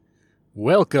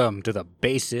Welcome to the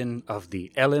Basin of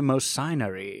the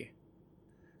Eleemosynary.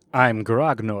 I'm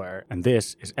Grognor, and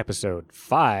this is episode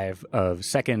 5 of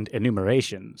Second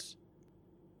Enumerations.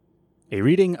 A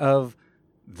reading of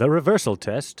The Reversal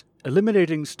Test,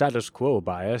 Eliminating Status Quo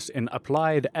Bias in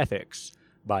Applied Ethics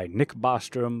by Nick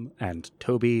Bostrom and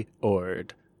Toby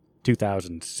Ord,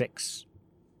 2006.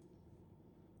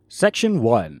 Section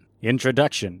 1,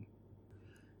 Introduction.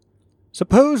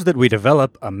 Suppose that we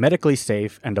develop a medically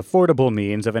safe and affordable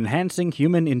means of enhancing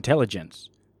human intelligence.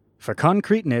 For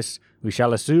concreteness, we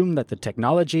shall assume that the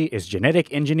technology is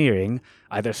genetic engineering,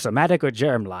 either somatic or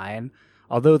germline,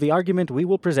 although the argument we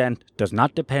will present does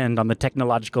not depend on the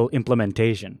technological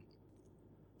implementation.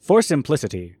 For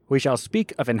simplicity, we shall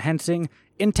speak of enhancing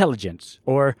intelligence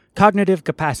or cognitive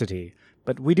capacity,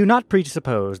 but we do not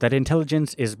presuppose that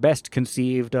intelligence is best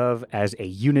conceived of as a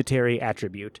unitary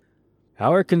attribute.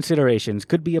 Our considerations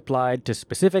could be applied to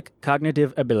specific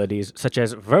cognitive abilities such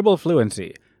as verbal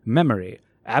fluency, memory,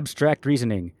 abstract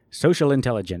reasoning, social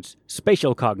intelligence,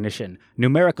 spatial cognition,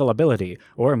 numerical ability,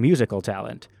 or musical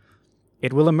talent.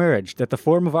 It will emerge that the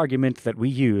form of argument that we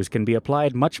use can be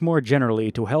applied much more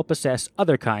generally to help assess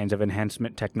other kinds of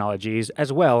enhancement technologies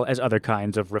as well as other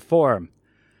kinds of reform.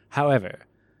 However,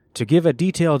 to give a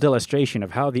detailed illustration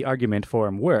of how the argument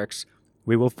form works,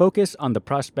 we will focus on the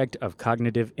prospect of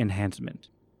cognitive enhancement.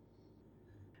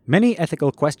 Many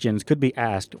ethical questions could be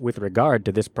asked with regard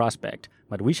to this prospect,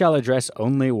 but we shall address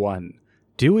only one.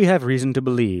 Do we have reason to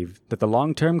believe that the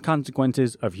long-term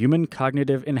consequences of human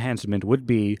cognitive enhancement would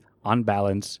be, on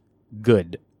balance,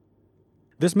 good?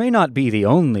 This may not be the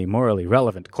only morally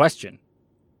relevant question.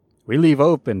 We leave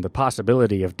open the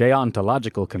possibility of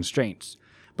deontological constraints,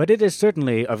 but it is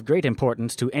certainly of great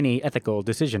importance to any ethical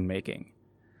decision-making.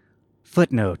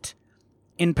 Footnote.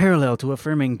 In parallel to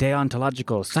affirming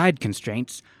deontological side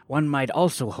constraints, one might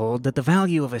also hold that the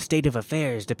value of a state of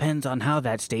affairs depends on how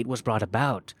that state was brought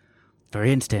about. For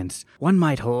instance, one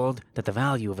might hold that the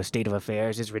value of a state of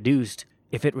affairs is reduced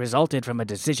if it resulted from a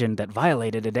decision that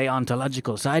violated a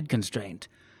deontological side constraint.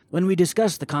 When we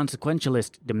discuss the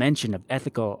consequentialist dimension of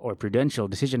ethical or prudential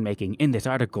decision-making in this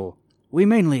article, we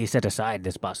mainly set aside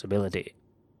this possibility.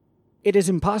 It is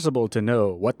impossible to know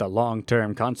what the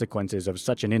long-term consequences of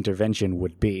such an intervention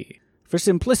would be. For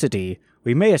simplicity,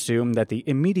 we may assume that the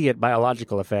immediate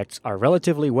biological effects are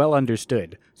relatively well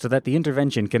understood, so that the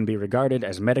intervention can be regarded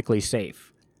as medically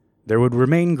safe. There would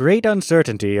remain great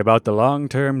uncertainty about the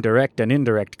long-term direct and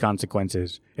indirect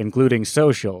consequences, including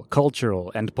social,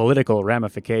 cultural, and political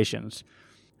ramifications.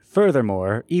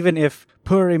 Furthermore, even if,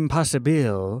 per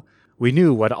impossibile, we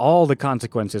knew what all the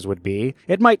consequences would be,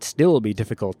 it might still be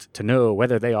difficult to know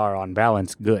whether they are on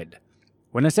balance good.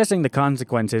 When assessing the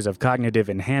consequences of cognitive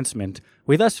enhancement,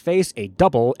 we thus face a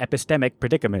double epistemic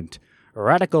predicament,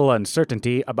 radical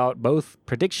uncertainty about both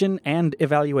prediction and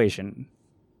evaluation.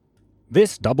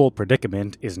 This double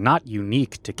predicament is not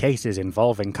unique to cases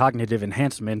involving cognitive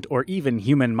enhancement or even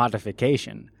human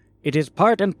modification. It is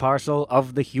part and parcel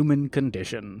of the human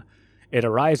condition. It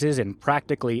arises in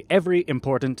practically every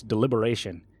important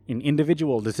deliberation, in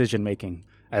individual decision-making,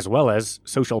 as well as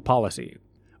social policy.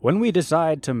 When we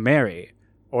decide to marry,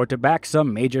 or to back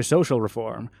some major social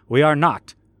reform, we are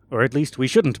not, or at least we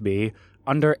shouldn't be,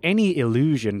 under any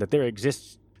illusion that there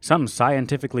exists some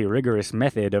scientifically rigorous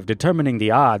method of determining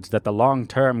the odds that the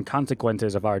long-term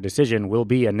consequences of our decision will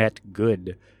be a net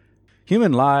good.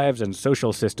 Human lives and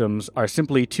social systems are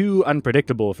simply too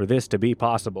unpredictable for this to be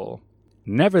possible.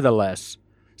 Nevertheless,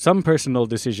 some personal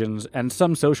decisions and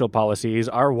some social policies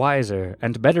are wiser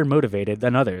and better motivated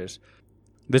than others.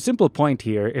 The simple point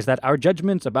here is that our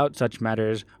judgments about such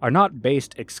matters are not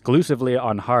based exclusively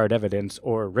on hard evidence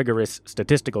or rigorous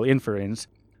statistical inference,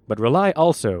 but rely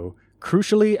also,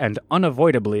 crucially and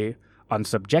unavoidably, on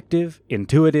subjective,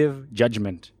 intuitive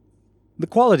judgment. The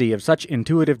quality of such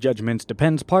intuitive judgments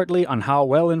depends partly on how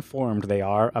well informed they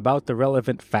are about the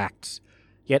relevant facts.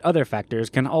 Yet other factors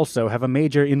can also have a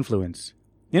major influence.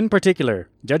 In particular,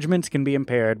 judgments can be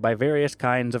impaired by various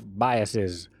kinds of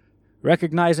biases.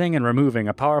 Recognizing and removing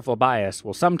a powerful bias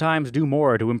will sometimes do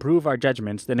more to improve our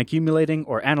judgments than accumulating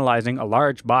or analyzing a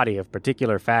large body of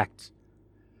particular facts.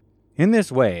 In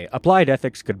this way, applied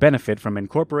ethics could benefit from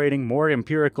incorporating more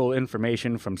empirical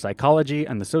information from psychology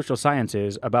and the social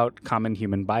sciences about common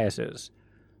human biases.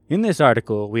 In this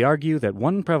article, we argue that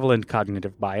one prevalent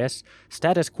cognitive bias,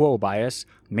 status quo bias,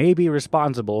 may be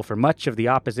responsible for much of the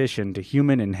opposition to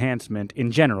human enhancement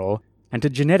in general and to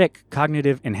genetic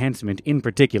cognitive enhancement in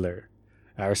particular.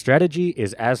 Our strategy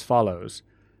is as follows.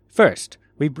 First,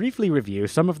 we briefly review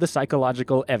some of the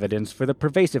psychological evidence for the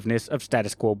pervasiveness of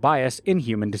status quo bias in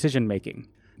human decision-making.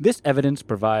 This evidence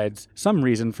provides some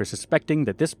reason for suspecting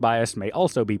that this bias may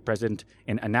also be present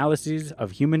in analyses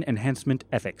of human enhancement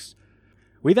ethics.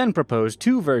 We then propose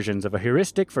two versions of a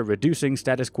heuristic for reducing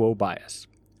status quo bias.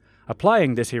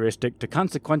 Applying this heuristic to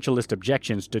consequentialist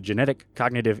objections to genetic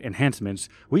cognitive enhancements,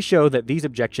 we show that these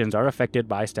objections are affected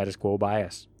by status quo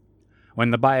bias.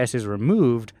 When the bias is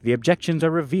removed, the objections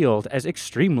are revealed as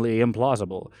extremely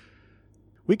implausible.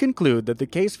 We conclude that the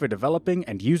case for developing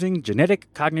and using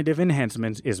genetic cognitive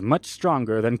enhancements is much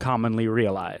stronger than commonly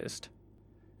realized.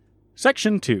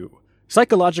 Section 2.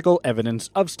 Psychological evidence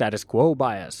of status quo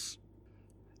bias.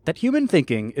 That human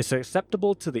thinking is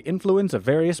susceptible to the influence of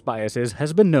various biases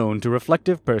has been known to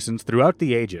reflective persons throughout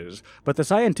the ages, but the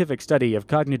scientific study of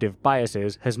cognitive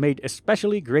biases has made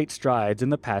especially great strides in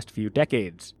the past few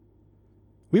decades.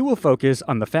 We will focus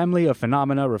on the family of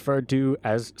phenomena referred to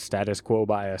as status quo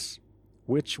bias,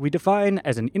 which we define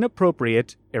as an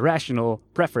inappropriate, irrational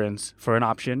preference for an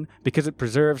option because it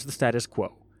preserves the status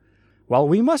quo. While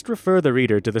we must refer the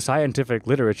reader to the scientific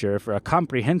literature for a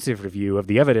comprehensive review of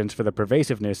the evidence for the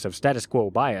pervasiveness of status quo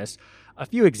bias, a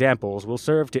few examples will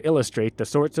serve to illustrate the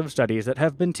sorts of studies that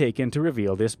have been taken to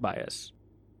reveal this bias.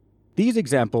 These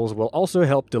examples will also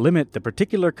help delimit the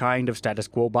particular kind of status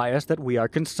quo bias that we are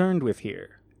concerned with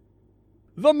here.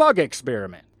 The Mug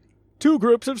Experiment. Two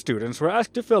groups of students were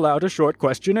asked to fill out a short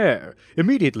questionnaire.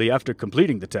 Immediately after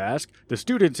completing the task, the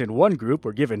students in one group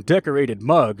were given decorated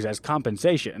mugs as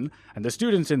compensation, and the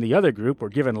students in the other group were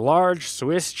given large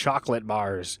Swiss chocolate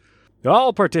bars.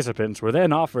 All participants were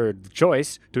then offered the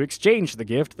choice to exchange the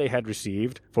gift they had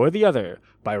received for the other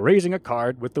by raising a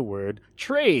card with the word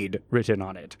 "trade" written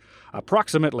on it.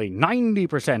 Approximately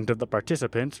 90% of the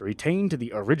participants retained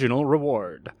the original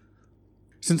reward.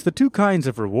 Since the two kinds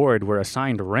of reward were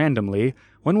assigned randomly,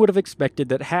 one would have expected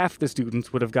that half the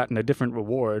students would have gotten a different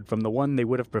reward from the one they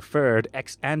would have preferred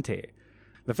ex ante.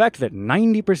 The fact that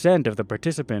 90% of the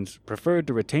participants preferred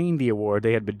to retain the award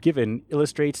they had been given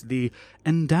illustrates the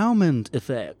endowment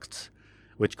effect,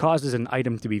 which causes an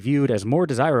item to be viewed as more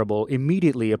desirable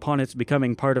immediately upon its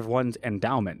becoming part of one's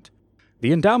endowment.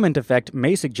 The endowment effect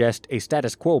may suggest a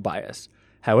status quo bias.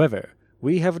 However,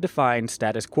 we have defined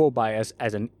status quo bias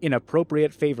as an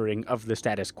inappropriate favoring of the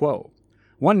status quo.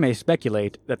 One may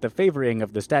speculate that the favoring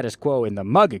of the status quo in the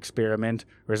mug experiment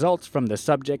results from the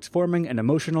subjects forming an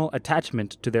emotional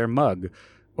attachment to their mug,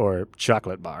 or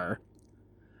chocolate bar.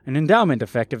 An endowment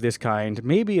effect of this kind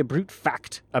may be a brute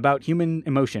fact about human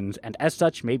emotions, and as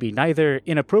such may be neither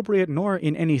inappropriate nor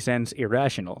in any sense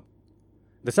irrational.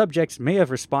 The subjects may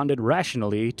have responded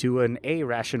rationally to an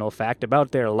irrational fact about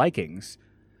their likings.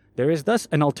 There is thus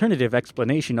an alternative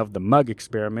explanation of the mug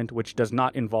experiment which does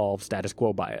not involve status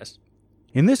quo bias.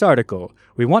 In this article,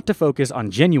 we want to focus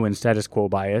on genuine status quo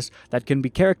bias that can be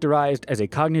characterized as a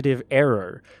cognitive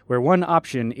error, where one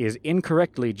option is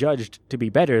incorrectly judged to be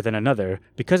better than another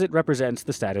because it represents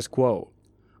the status quo.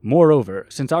 Moreover,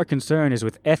 since our concern is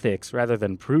with ethics rather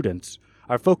than prudence,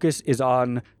 our focus is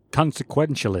on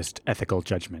consequentialist ethical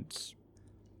judgments.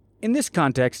 In this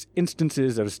context,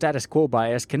 instances of status quo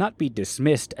bias cannot be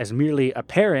dismissed as merely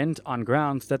apparent on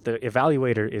grounds that the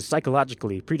evaluator is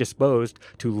psychologically predisposed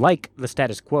to like the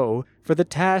status quo, for the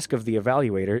task of the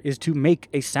evaluator is to make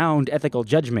a sound ethical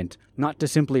judgment, not to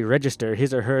simply register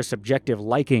his or her subjective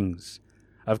likings.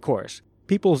 Of course,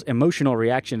 people's emotional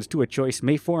reactions to a choice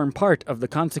may form part of the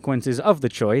consequences of the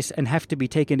choice and have to be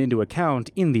taken into account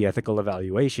in the ethical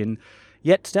evaluation,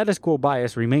 yet status quo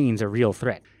bias remains a real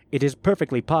threat. It is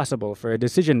perfectly possible for a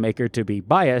decision-maker to be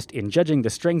biased in judging the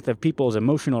strength of people's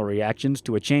emotional reactions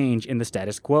to a change in the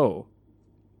status quo.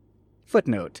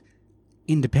 Footnote: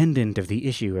 independent of the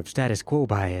issue of status quo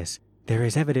bias, there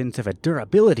is evidence of a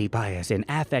durability bias in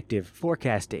affective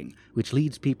forecasting, which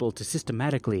leads people to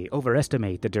systematically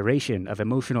overestimate the duration of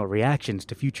emotional reactions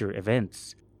to future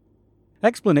events.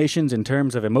 Explanations in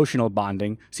terms of emotional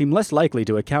bonding seem less likely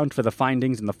to account for the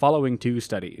findings in the following two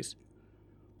studies.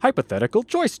 Hypothetical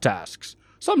choice tasks.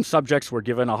 Some subjects were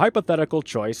given a hypothetical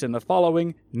choice in the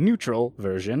following neutral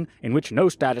version in which no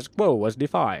status quo was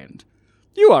defined.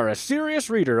 You are a serious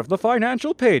reader of the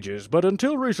financial pages, but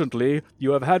until recently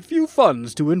you have had few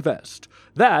funds to invest.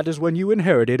 That is when you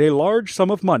inherited a large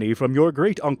sum of money from your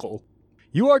great-uncle.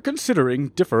 You are considering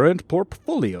different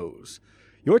portfolios.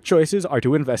 Your choices are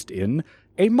to invest in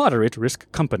a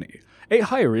moderate-risk company, a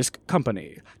high-risk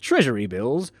company, treasury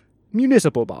bills,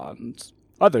 municipal bonds.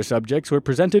 Other subjects were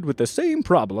presented with the same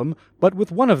problem, but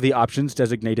with one of the options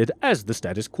designated as the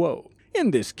status quo.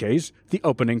 In this case, the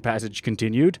opening passage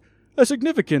continued, a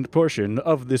significant portion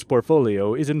of this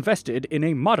portfolio is invested in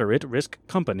a moderate-risk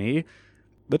company.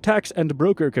 The tax and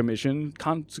broker commission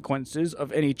consequences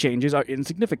of any changes are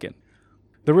insignificant.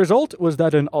 The result was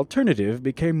that an alternative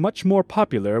became much more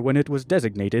popular when it was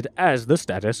designated as the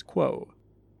status quo.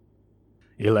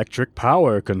 Electric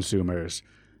power consumers.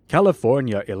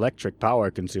 California electric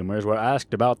power consumers were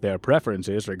asked about their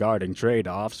preferences regarding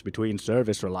trade-offs between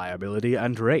service reliability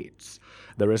and rates.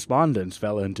 The respondents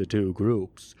fell into two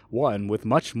groups, one with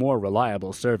much more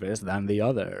reliable service than the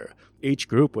other. Each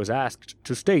group was asked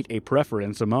to state a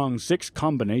preference among 6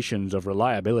 combinations of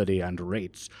reliability and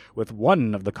rates, with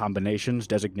one of the combinations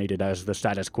designated as the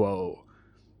status quo.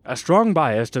 A strong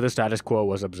bias to the status quo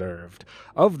was observed.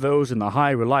 Of those in the high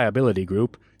reliability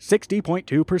group,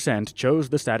 60.2% chose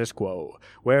the status quo,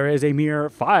 whereas a mere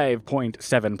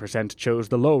 5.7% chose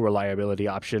the low reliability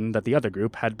option that the other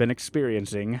group had been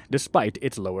experiencing despite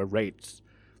its lower rates.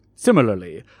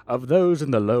 Similarly, of those in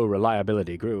the low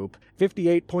reliability group,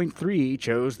 58.3%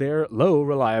 chose their low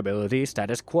reliability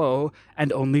status quo,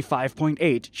 and only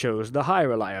 5.8% chose the high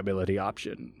reliability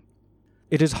option.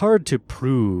 It is hard to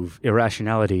prove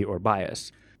irrationality or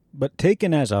bias, but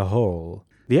taken as a whole,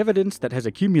 the evidence that has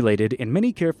accumulated in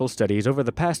many careful studies over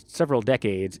the past several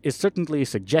decades is certainly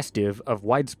suggestive of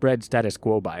widespread status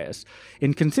quo bias.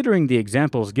 In considering the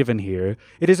examples given here,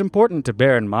 it is important to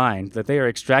bear in mind that they are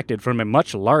extracted from a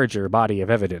much larger body of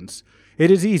evidence. It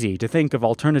is easy to think of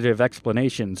alternative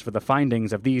explanations for the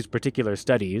findings of these particular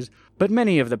studies, but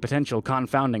many of the potential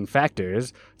confounding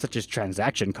factors, such as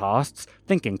transaction costs,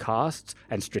 thinking costs,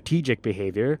 and strategic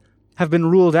behavior, have been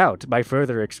ruled out by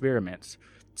further experiments.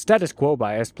 Status quo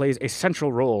bias plays a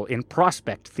central role in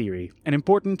prospect theory, an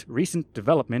important recent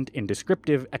development in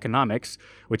descriptive economics,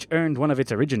 which earned one of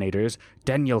its originators,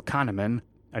 Daniel Kahneman,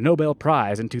 a Nobel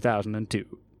Prize in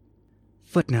 2002.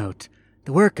 Footnote.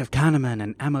 The work of Kahneman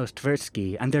and Amos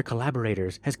Tversky and their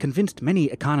collaborators has convinced many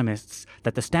economists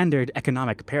that the standard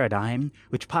economic paradigm,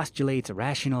 which postulates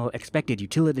rational expected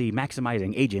utility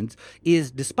maximizing agents,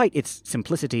 is, despite its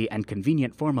simplicity and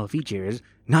convenient formal features,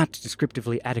 not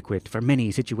descriptively adequate for many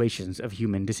situations of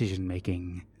human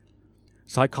decision-making.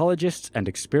 Psychologists and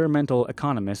experimental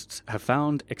economists have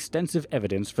found extensive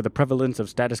evidence for the prevalence of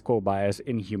status quo bias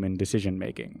in human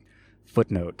decision-making.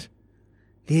 Footnote.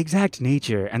 The exact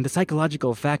nature and the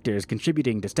psychological factors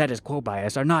contributing to status quo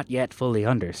bias are not yet fully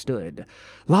understood.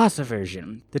 Loss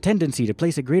aversion, the tendency to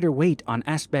place a greater weight on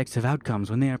aspects of outcomes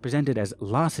when they are presented as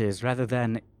losses rather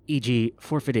than, e.g.,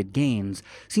 forfeited gains,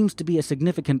 seems to be a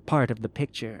significant part of the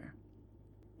picture.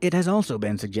 It has also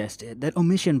been suggested that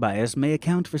omission bias may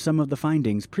account for some of the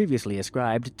findings previously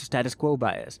ascribed to status quo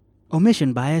bias.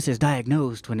 Omission bias is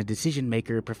diagnosed when a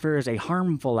decision-maker prefers a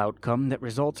harmful outcome that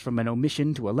results from an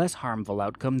omission to a less harmful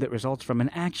outcome that results from an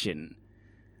action,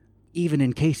 even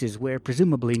in cases where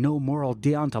presumably no moral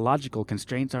deontological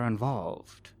constraints are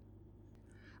involved.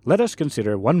 Let us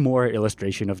consider one more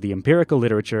illustration of the empirical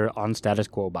literature on status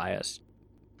quo bias.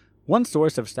 One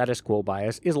source of status quo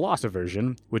bias is loss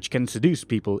aversion, which can seduce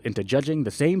people into judging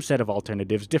the same set of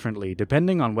alternatives differently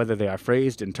depending on whether they are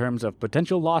phrased in terms of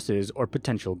potential losses or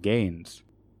potential gains.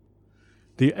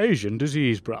 The Asian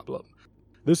disease problem.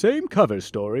 The same cover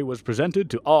story was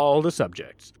presented to all the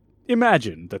subjects.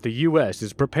 Imagine that the U.S.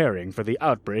 is preparing for the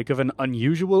outbreak of an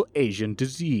unusual Asian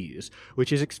disease,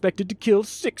 which is expected to kill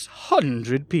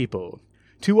 600 people.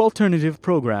 2 alternative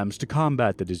programs to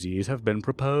combat the disease have been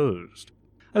proposed.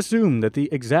 Assume that the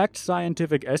exact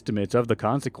scientific estimates of the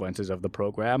consequences of the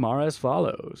program are as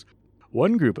follows.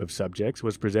 One group of subjects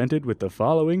was presented with the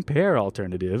following pair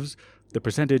alternatives. The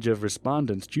percentage of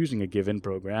respondents choosing a given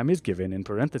program is given in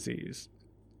parentheses.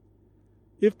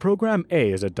 If program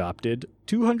A is adopted,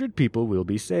 200 people will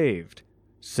be saved,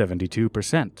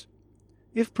 72%.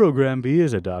 If program B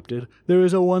is adopted, there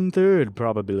is a 1/3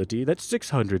 probability that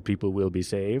 600 people will be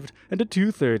saved, and a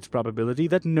 2/3 probability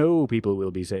that no people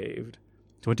will be saved,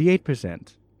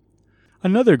 28%.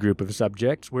 Another group of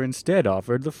subjects were instead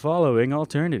offered the following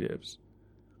alternatives.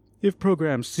 If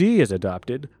program C is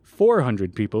adopted,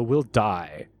 400 people will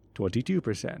die,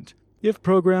 22%. If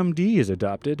program D is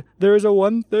adopted, there is a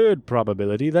 1/3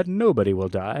 probability that nobody will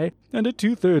die, and a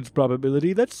 2/3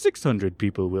 probability that 600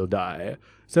 people will die,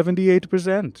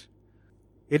 78%.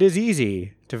 It is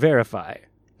easy to verify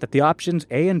that the options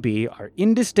A and B are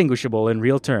indistinguishable in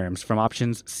real terms from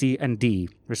options C and D,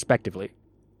 respectively.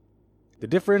 The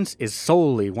difference is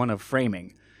solely one of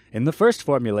framing. In the first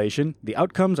formulation, the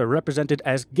outcomes are represented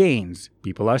as gains,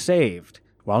 people are saved,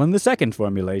 while in the second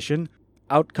formulation,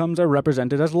 outcomes are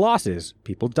represented as losses,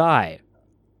 people die.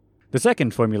 The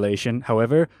second formulation,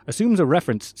 however, assumes a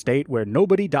reference state where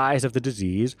nobody dies of the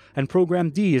disease, and program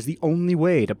D is the only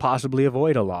way to possibly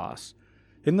avoid a loss.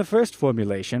 In the first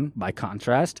formulation, by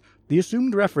contrast, the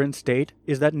assumed reference state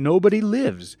is that nobody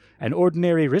lives, and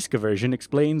ordinary risk aversion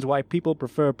explains why people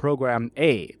prefer program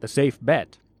A, the safe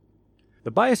bet.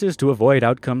 The biases to avoid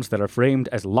outcomes that are framed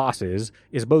as losses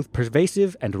is both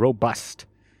pervasive and robust.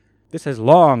 This has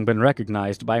long been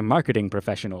recognized by marketing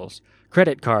professionals.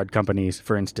 Credit card companies,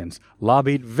 for instance,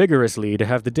 lobbied vigorously to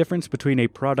have the difference between a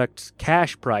product's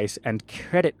cash price and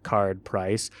credit card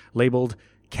price labeled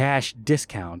cash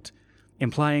discount,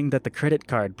 implying that the credit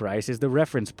card price is the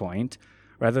reference point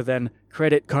rather than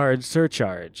credit card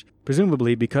surcharge,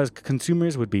 presumably because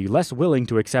consumers would be less willing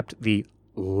to accept the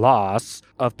loss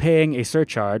of paying a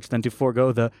surcharge than to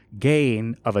forego the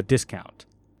gain of a discount.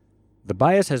 The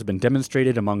bias has been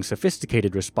demonstrated among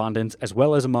sophisticated respondents as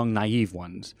well as among naive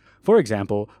ones. For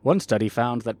example, one study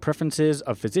found that preferences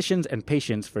of physicians and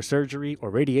patients for surgery or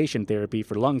radiation therapy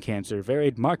for lung cancer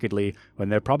varied markedly when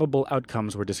their probable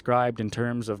outcomes were described in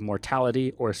terms of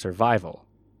mortality or survival.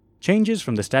 Changes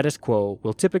from the status quo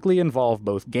will typically involve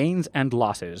both gains and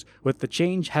losses, with the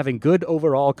change having good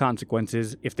overall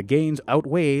consequences if the gains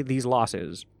outweigh these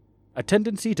losses. A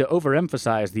tendency to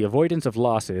overemphasize the avoidance of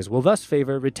losses will thus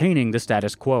favor retaining the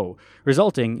status quo,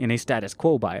 resulting in a status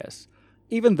quo bias.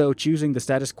 Even though choosing the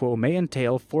status quo may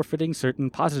entail forfeiting certain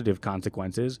positive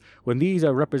consequences, when these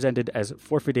are represented as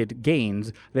forfeited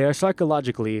gains, they are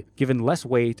psychologically given less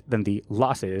weight than the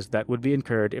losses that would be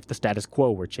incurred if the status quo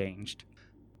were changed.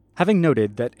 Having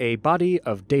noted that a body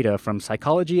of data from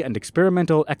psychology and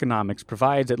experimental economics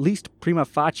provides at least prima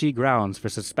facie grounds for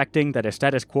suspecting that a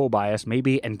status quo bias may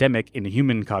be endemic in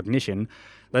human cognition,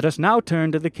 let us now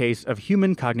turn to the case of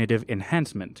human cognitive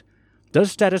enhancement. Does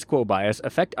status quo bias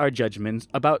affect our judgments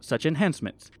about such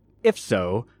enhancements? If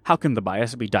so, how can the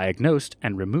bias be diagnosed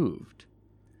and removed?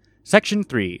 Section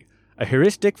 3. A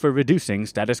heuristic for reducing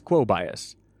status quo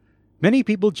bias. Many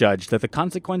people judge that the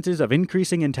consequences of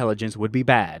increasing intelligence would be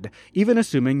bad, even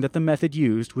assuming that the method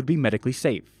used would be medically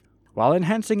safe. While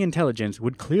enhancing intelligence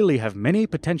would clearly have many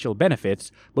potential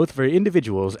benefits, both for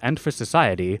individuals and for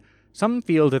society, some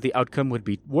feel that the outcome would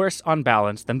be worse on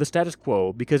balance than the status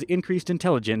quo because increased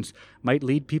intelligence might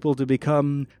lead people to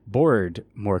become bored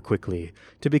more quickly,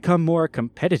 to become more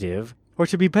competitive, or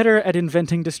to be better at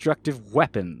inventing destructive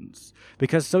weapons,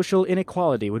 because social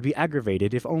inequality would be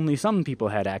aggravated if only some people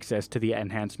had access to the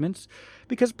enhancements,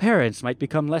 because parents might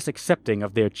become less accepting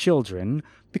of their children,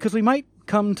 because we might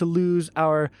come to lose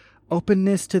our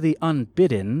openness to the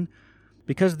unbidden,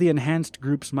 because the enhanced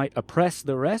groups might oppress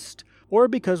the rest, or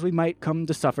because we might come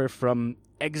to suffer from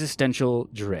existential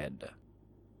dread.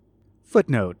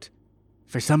 Footnote.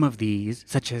 For some of these,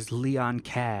 such as Leon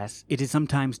Kass, it is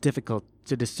sometimes difficult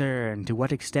to discern to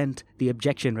what extent the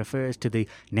objection refers to the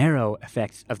narrow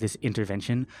effects of this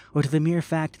intervention or to the mere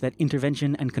fact that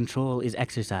intervention and control is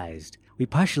exercised. We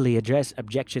partially address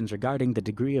objections regarding the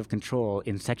degree of control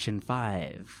in Section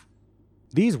 5.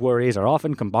 These worries are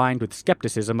often combined with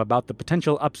skepticism about the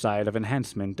potential upside of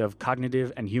enhancement of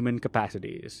cognitive and human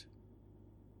capacities.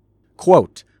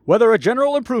 Quote, whether a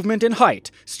general improvement in height,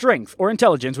 strength, or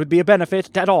intelligence would be a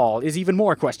benefit at all is even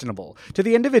more questionable. To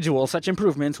the individual, such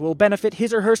improvements will benefit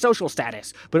his or her social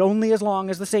status, but only as long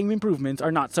as the same improvements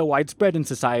are not so widespread in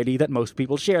society that most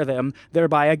people share them,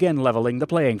 thereby again leveling the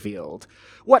playing field.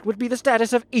 What would be the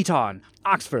status of Eton,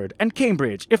 Oxford, and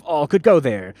Cambridge if all could go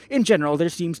there? In general, there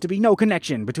seems to be no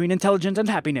connection between intelligence and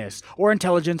happiness, or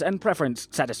intelligence and preference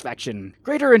satisfaction.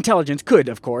 Greater intelligence could,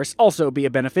 of course, also be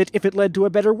a benefit if it led to a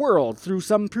better world through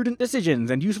some prudent decisions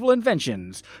and useful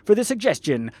inventions. For this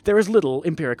suggestion, there is little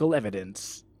empirical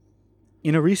evidence.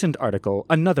 In a recent article,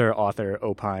 another author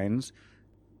opines,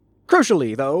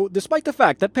 crucially, though, despite the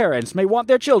fact that parents may want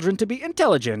their children to be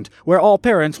intelligent, where all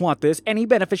parents want this, any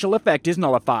beneficial effect is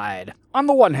nullified. On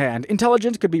the one hand,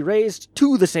 intelligence could be raised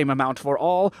to the same amount for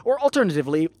all, or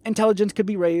alternatively, intelligence could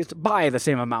be raised by the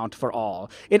same amount for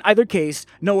all. In either case,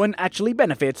 no one actually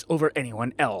benefits over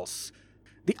anyone else.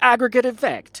 The aggregate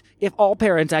effect, if all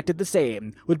parents acted the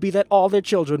same, would be that all their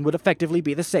children would effectively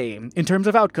be the same, in terms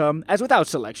of outcome, as without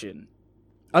selection.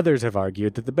 Others have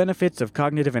argued that the benefits of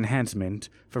cognitive enhancement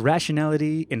for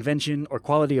rationality, invention, or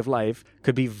quality of life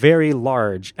could be very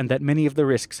large and that many of the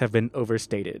risks have been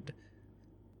overstated.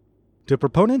 To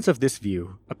proponents of this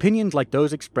view, opinions like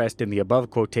those expressed in the above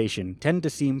quotation tend to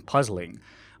seem puzzling.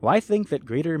 Why think that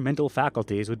greater mental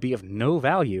faculties would be of no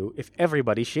value if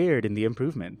everybody shared in the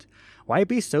improvement? Why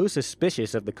be so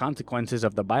suspicious of the consequences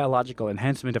of the biological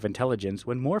enhancement of intelligence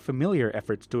when more familiar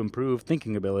efforts to improve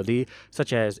thinking ability,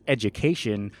 such as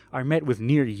education, are met with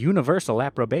near universal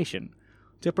approbation?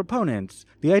 To proponents,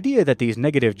 the idea that these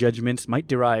negative judgments might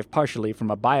derive partially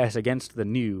from a bias against the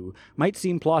new might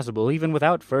seem plausible even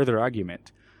without further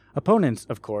argument. Opponents,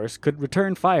 of course, could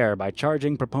return fire by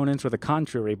charging proponents with a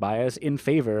contrary bias in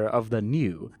favor of the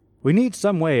new. We need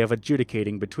some way of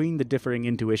adjudicating between the differing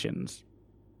intuitions.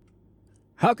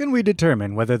 How can we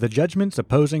determine whether the judgments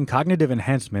opposing cognitive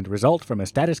enhancement result from a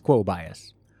status quo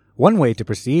bias? One way to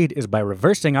proceed is by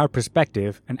reversing our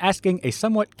perspective and asking a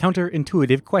somewhat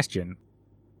counterintuitive question.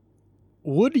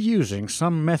 Would using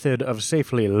some method of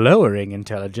safely lowering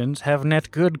intelligence have net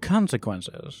good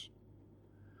consequences?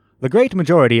 The great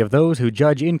majority of those who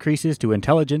judge increases to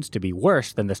intelligence to be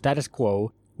worse than the status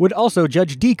quo would also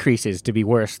judge decreases to be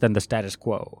worse than the status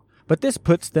quo. But this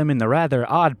puts them in the rather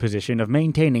odd position of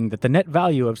maintaining that the net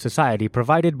value of society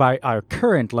provided by our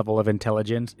current level of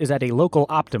intelligence is at a local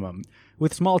optimum,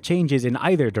 with small changes in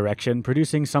either direction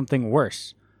producing something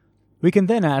worse. We can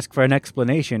then ask for an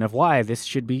explanation of why this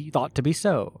should be thought to be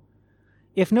so.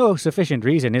 If no sufficient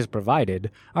reason is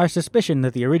provided, our suspicion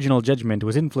that the original judgment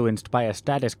was influenced by a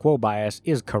status quo bias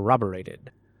is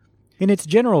corroborated. In its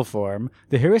general form,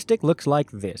 the heuristic looks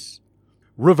like this.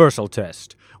 Reversal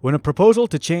test. When a proposal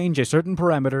to change a certain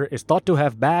parameter is thought to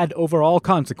have bad overall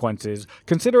consequences,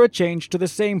 consider a change to the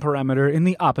same parameter in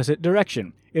the opposite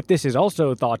direction. If this is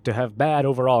also thought to have bad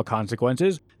overall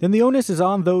consequences, then the onus is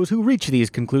on those who reach these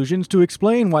conclusions to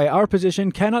explain why our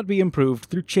position cannot be improved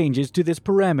through changes to this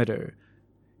parameter.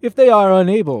 If they are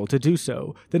unable to do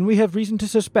so, then we have reason to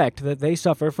suspect that they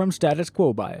suffer from status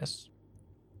quo bias.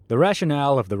 The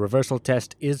rationale of the reversal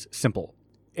test is simple.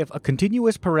 If a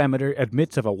continuous parameter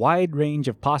admits of a wide range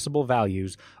of possible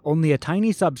values, only a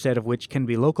tiny subset of which can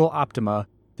be local optima,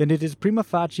 then it is prima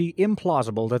facie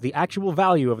implausible that the actual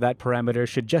value of that parameter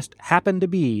should just happen to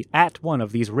be at one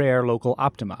of these rare local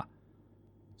optima.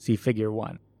 See Figure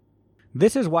 1.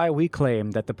 This is why we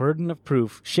claim that the burden of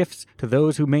proof shifts to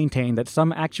those who maintain that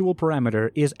some actual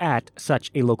parameter is at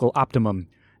such a local optimum.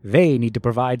 They need to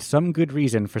provide some good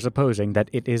reason for supposing that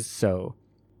it is so.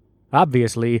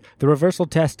 Obviously, the reversal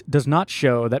test does not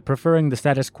show that preferring the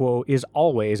status quo is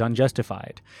always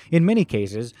unjustified. In many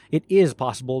cases, it is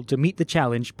possible to meet the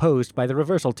challenge posed by the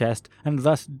reversal test and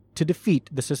thus to defeat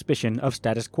the suspicion of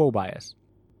status quo bias.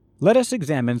 Let us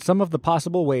examine some of the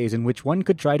possible ways in which one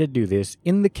could try to do this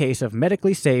in the case of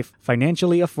medically safe,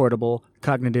 financially affordable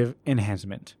cognitive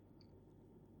enhancement.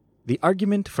 The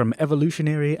argument from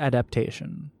evolutionary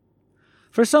adaptation.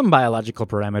 For some biological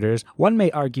parameters, one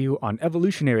may argue on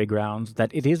evolutionary grounds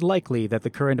that it is likely that the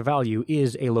current value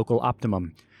is a local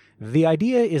optimum. The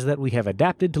idea is that we have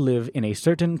adapted to live in a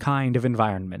certain kind of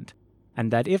environment,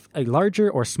 and that if a larger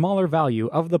or smaller value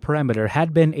of the parameter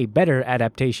had been a better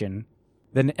adaptation,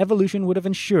 then evolution would have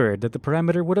ensured that the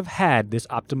parameter would have had this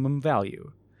optimum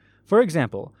value. For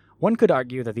example, one could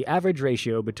argue that the average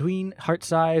ratio between heart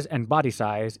size and body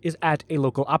size is at a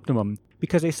local optimum,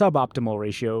 because a suboptimal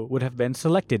ratio would have been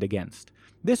selected against.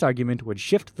 This argument would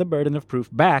shift the burden of proof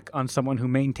back on someone who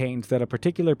maintains that a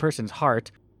particular person's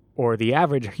heart, or the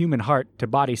average human heart to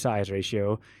body size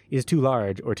ratio, is too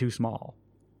large or too small.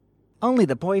 Only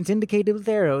the points indicated with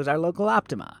arrows are local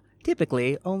optima.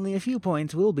 Typically, only a few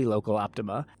points will be local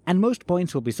optima, and most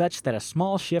points will be such that a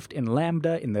small shift in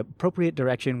lambda in the appropriate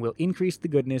direction will increase the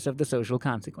goodness of the social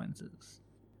consequences.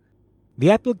 The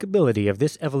applicability of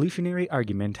this evolutionary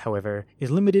argument, however,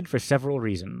 is limited for several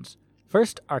reasons.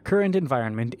 First, our current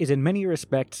environment is in many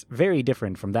respects very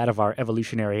different from that of our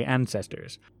evolutionary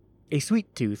ancestors. A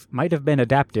sweet tooth might have been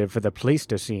adaptive for the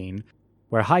Pleistocene,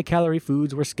 where high-calorie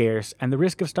foods were scarce and the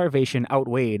risk of starvation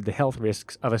outweighed the health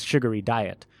risks of a sugary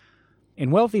diet. In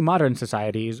wealthy modern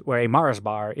societies, where a Mars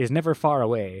bar is never far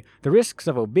away, the risks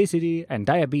of obesity and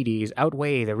diabetes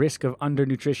outweigh the risk of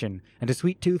undernutrition, and a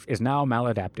sweet tooth is now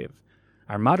maladaptive.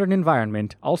 Our modern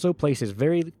environment also places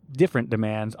very different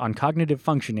demands on cognitive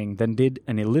functioning than did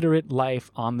an illiterate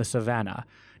life on the savannah.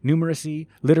 Numeracy,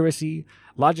 literacy,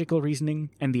 logical reasoning,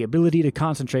 and the ability to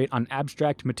concentrate on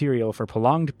abstract material for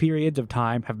prolonged periods of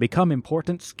time have become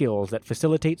important skills that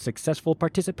facilitate successful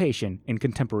participation in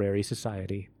contemporary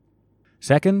society.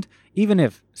 Second, even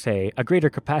if, say, a greater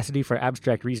capacity for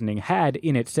abstract reasoning had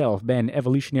in itself been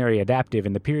evolutionary adaptive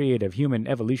in the period of human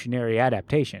evolutionary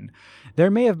adaptation,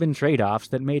 there may have been trade-offs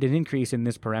that made an increase in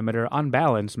this parameter on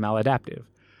balance maladaptive.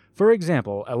 For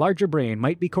example, a larger brain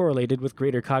might be correlated with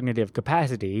greater cognitive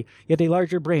capacity, yet a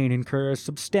larger brain incurs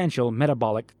substantial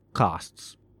metabolic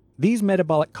costs. These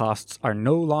metabolic costs are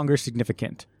no longer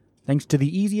significant, thanks to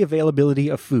the easy availability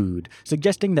of food,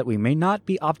 suggesting that we may not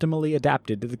be optimally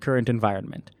adapted to the current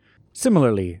environment.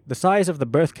 Similarly, the size of the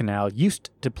birth canal used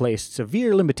to place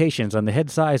severe limitations on the head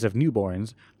size of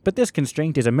newborns, but this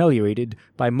constraint is ameliorated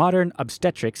by modern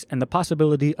obstetrics and the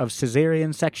possibility of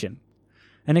caesarean section.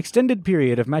 An extended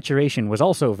period of maturation was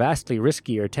also vastly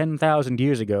riskier 10,000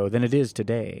 years ago than it is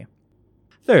today.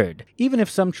 Third, even if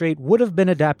some trait would have been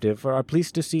adaptive for our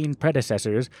Pleistocene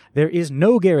predecessors, there is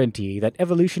no guarantee that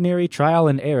evolutionary trial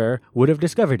and error would have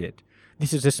discovered it.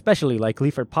 This is especially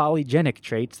likely for polygenic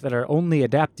traits that are only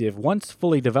adaptive once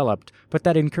fully developed, but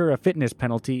that incur a fitness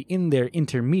penalty in their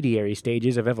intermediary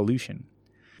stages of evolution.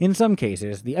 In some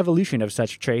cases, the evolution of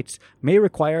such traits may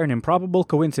require an improbable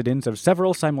coincidence of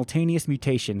several simultaneous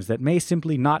mutations that may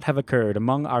simply not have occurred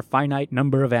among our finite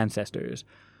number of ancestors.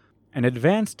 An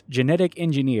advanced genetic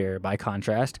engineer, by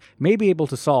contrast, may be able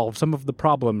to solve some of the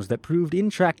problems that proved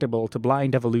intractable to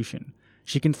blind evolution.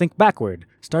 She can think backward,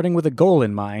 starting with a goal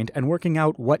in mind and working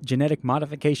out what genetic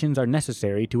modifications are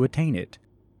necessary to attain it.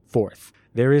 Fourth,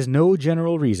 there is no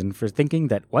general reason for thinking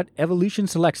that what evolution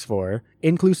selects for,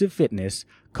 inclusive fitness,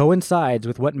 coincides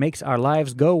with what makes our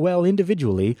lives go well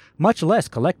individually, much less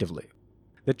collectively.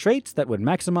 The traits that would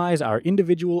maximize our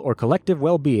individual or collective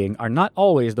well-being are not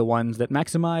always the ones that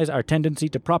maximize our tendency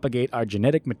to propagate our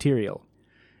genetic material.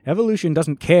 Evolution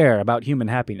doesn't care about human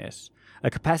happiness. A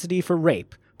capacity for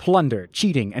rape, plunder,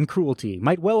 cheating, and cruelty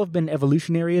might well have been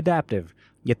evolutionary adaptive,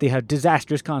 yet they have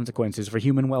disastrous consequences for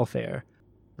human welfare.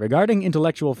 Regarding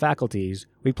intellectual faculties,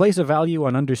 we place a value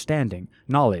on understanding,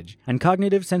 knowledge, and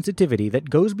cognitive sensitivity that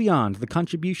goes beyond the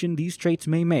contribution these traits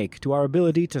may make to our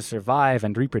ability to survive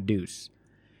and reproduce.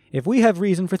 If we have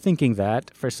reason for thinking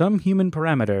that, for some human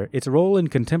parameter, its role in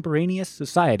contemporaneous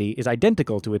society is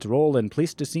identical to its role in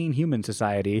Pleistocene human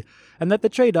society, and that the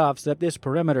trade-offs that this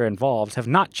parameter involves have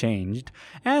not changed,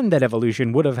 and that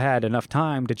evolution would have had enough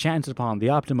time to chance upon the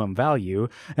optimum value,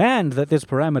 and that this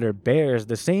parameter bears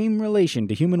the same relation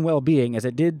to human well-being as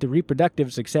it did to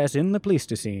reproductive success in the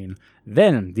Pleistocene,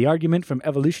 then the argument from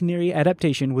evolutionary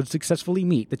adaptation would successfully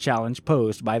meet the challenge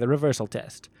posed by the reversal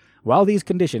test. While these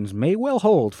conditions may well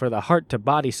hold for the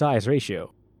heart-to-body size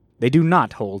ratio, they do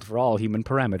not hold for all human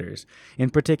parameters. In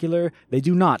particular, they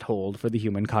do not hold for the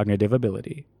human cognitive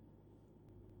ability.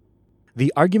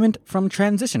 The argument from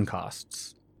transition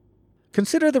costs.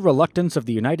 Consider the reluctance of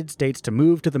the United States to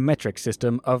move to the metric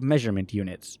system of measurement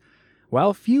units.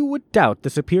 While few would doubt the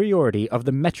superiority of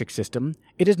the metric system,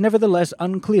 it is nevertheless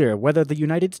unclear whether the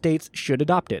United States should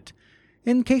adopt it.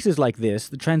 In cases like this,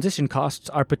 the transition costs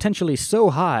are potentially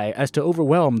so high as to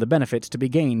overwhelm the benefits to be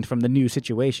gained from the new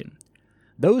situation.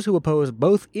 Those who oppose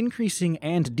both increasing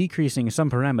and decreasing some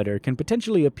parameter can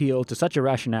potentially appeal to such a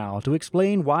rationale to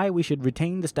explain why we should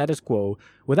retain the status quo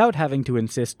without having to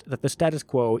insist that the status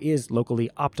quo is locally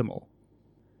optimal.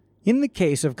 In the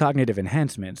case of cognitive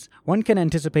enhancements, one can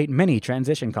anticipate many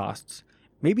transition costs.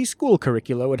 Maybe school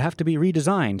curricula would have to be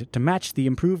redesigned to match the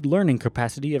improved learning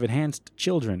capacity of enhanced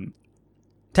children.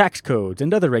 Tax codes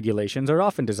and other regulations are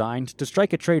often designed to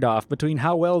strike a trade-off between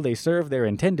how well they serve their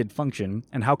intended function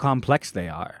and how complex they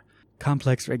are.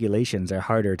 Complex regulations are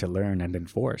harder to learn and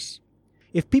enforce.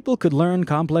 If people could learn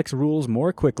complex rules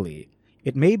more quickly,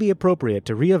 it may be appropriate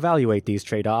to reevaluate these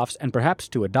trade-offs and perhaps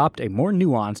to adopt a more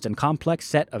nuanced and complex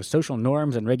set of social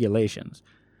norms and regulations.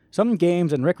 Some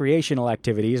games and recreational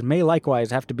activities may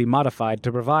likewise have to be modified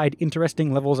to provide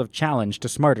interesting levels of challenge to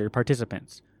smarter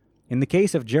participants. In the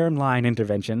case of germline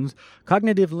interventions,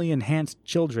 cognitively enhanced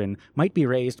children might be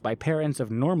raised by parents of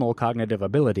normal cognitive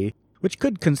ability, which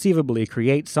could conceivably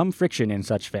create some friction in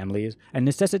such families and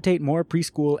necessitate more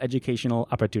preschool educational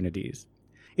opportunities.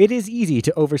 It is easy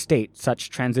to overstate such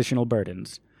transitional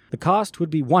burdens. The cost would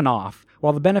be one-off,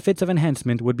 while the benefits of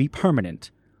enhancement would be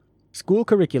permanent. School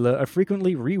curricula are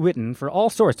frequently rewritten for all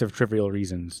sorts of trivial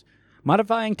reasons.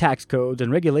 Modifying tax codes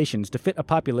and regulations to fit a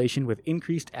population with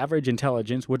increased average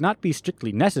intelligence would not be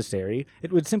strictly necessary,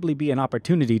 it would simply be an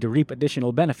opportunity to reap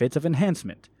additional benefits of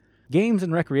enhancement. Games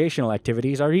and recreational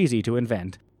activities are easy to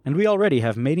invent, and we already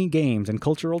have many games and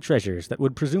cultural treasures that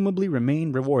would presumably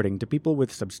remain rewarding to people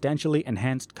with substantially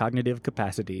enhanced cognitive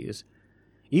capacities.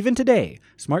 Even today,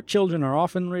 smart children are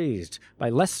often raised by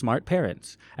less smart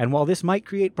parents, and while this might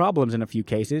create problems in a few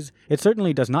cases, it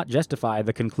certainly does not justify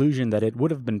the conclusion that it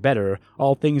would have been better,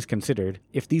 all things considered,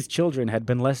 if these children had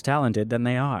been less talented than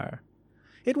they are.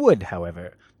 It would,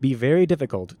 however, be very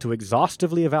difficult to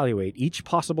exhaustively evaluate each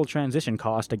possible transition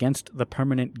cost against the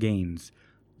permanent gains.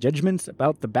 Judgments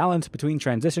about the balance between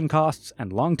transition costs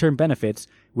and long-term benefits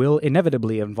will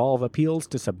inevitably involve appeals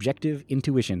to subjective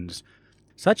intuitions.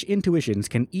 Such intuitions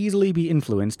can easily be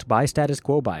influenced by status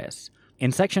quo bias.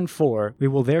 In Section 4, we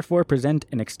will therefore present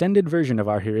an extended version of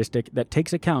our heuristic that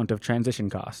takes account of transition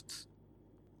costs.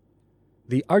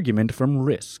 The argument from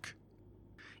risk.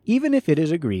 Even if it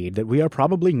is agreed that we are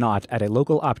probably not at a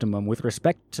local optimum with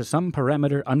respect to some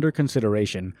parameter under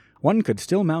consideration, one could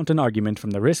still mount an argument from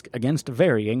the risk against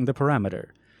varying the parameter.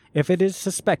 If it is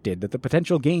suspected that the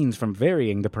potential gains from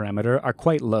varying the parameter are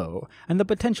quite low, and the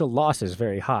potential losses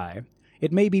very high,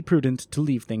 it may be prudent to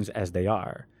leave things as they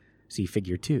are. See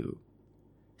Figure 2.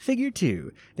 Figure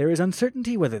 2. There is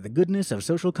uncertainty whether the goodness of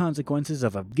social consequences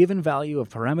of a given value of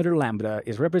parameter lambda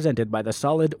is represented by the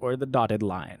solid or the dotted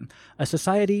line. A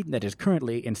society that is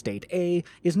currently in state A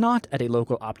is not at a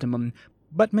local optimum,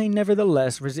 but may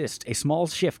nevertheless resist a small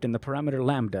shift in the parameter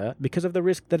lambda because of the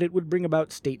risk that it would bring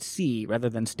about state C rather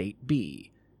than state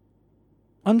B.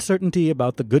 Uncertainty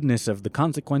about the goodness of the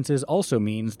consequences also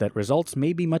means that results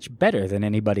may be much better than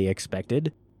anybody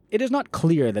expected. It is not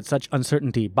clear that such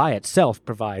uncertainty by itself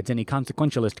provides any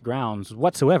consequentialist grounds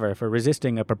whatsoever for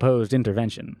resisting a proposed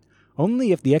intervention.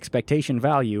 Only if the expectation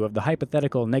value of the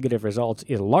hypothetical negative results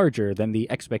is larger than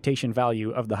the expectation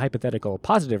value of the hypothetical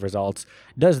positive results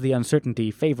does the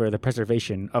uncertainty favor the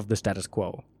preservation of the status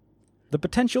quo. The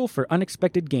potential for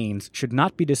unexpected gains should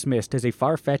not be dismissed as a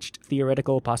far-fetched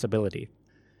theoretical possibility.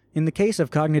 In the case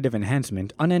of cognitive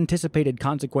enhancement, unanticipated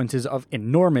consequences of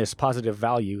enormous positive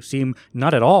value seem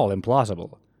not at all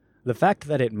implausible. The fact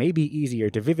that it may be easier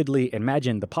to vividly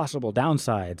imagine the possible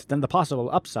downsides than the possible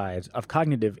upsides of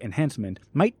cognitive enhancement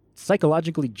might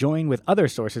psychologically join with other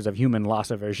sources of human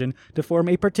loss aversion to form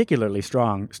a particularly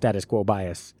strong status quo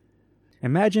bias.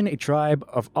 Imagine a tribe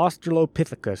of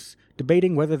Australopithecus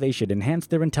debating whether they should enhance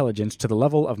their intelligence to the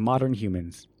level of modern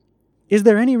humans. Is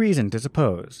there any reason to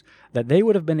suppose that they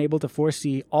would have been able to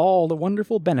foresee all the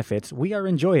wonderful benefits we are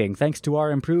enjoying thanks to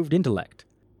our improved intellect?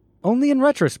 Only in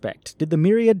retrospect did the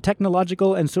myriad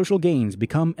technological and social gains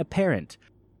become apparent,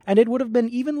 and it would have been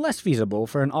even less feasible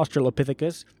for an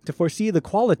Australopithecus to foresee the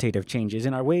qualitative changes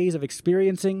in our ways of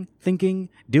experiencing, thinking,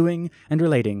 doing, and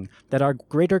relating that our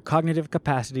greater cognitive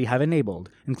capacity have enabled,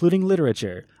 including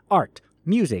literature, art,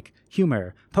 music,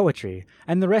 humor, poetry,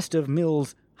 and the rest of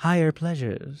Mill's higher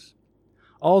pleasures.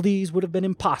 All these would have been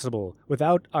impossible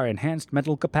without our enhanced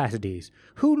mental capacities.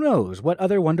 Who knows what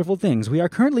other wonderful things we are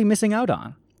currently missing out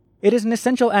on? It is an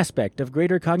essential aspect of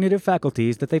greater cognitive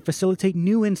faculties that they facilitate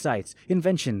new insights,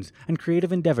 inventions, and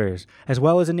creative endeavors, as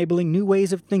well as enabling new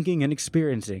ways of thinking and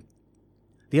experiencing.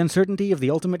 The uncertainty of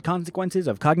the ultimate consequences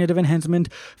of cognitive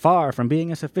enhancement, far from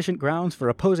being a sufficient grounds for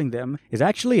opposing them, is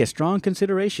actually a strong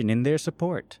consideration in their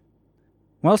support.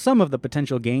 While some of the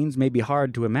potential gains may be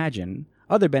hard to imagine,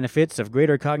 other benefits of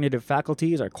greater cognitive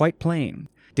faculties are quite plain.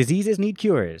 Diseases need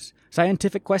cures,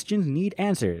 scientific questions need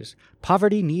answers,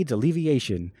 poverty needs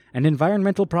alleviation, and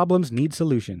environmental problems need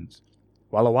solutions.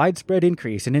 While a widespread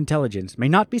increase in intelligence may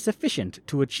not be sufficient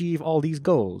to achieve all these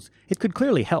goals, it could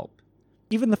clearly help.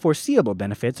 Even the foreseeable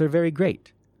benefits are very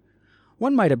great.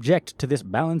 One might object to this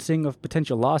balancing of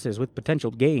potential losses with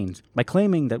potential gains by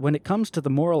claiming that when it comes to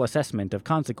the moral assessment of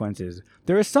consequences,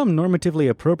 there is some normatively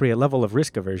appropriate level of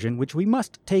risk aversion which we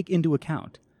must take into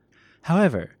account.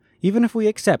 However, even if we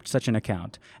accept such an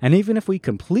account, and even if we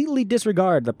completely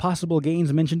disregard the possible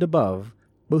gains mentioned above,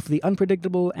 both the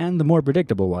unpredictable and the more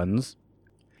predictable ones,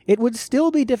 it would still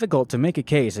be difficult to make a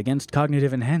case against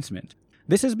cognitive enhancement.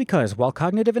 This is because while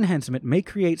cognitive enhancement may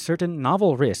create certain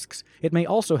novel risks, it may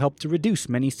also help to reduce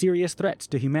many serious threats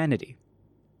to humanity.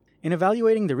 In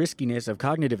evaluating the riskiness of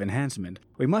cognitive enhancement,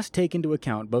 we must take into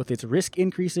account both its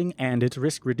risk-increasing and its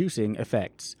risk-reducing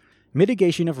effects.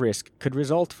 Mitigation of risk could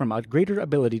result from a greater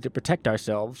ability to protect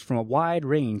ourselves from a wide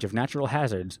range of natural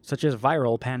hazards, such as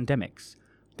viral pandemics.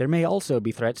 There may also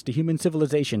be threats to human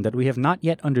civilization that we have not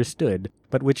yet understood,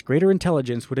 but which greater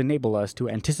intelligence would enable us to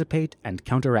anticipate and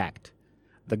counteract.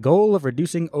 The goal of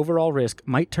reducing overall risk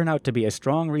might turn out to be a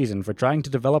strong reason for trying to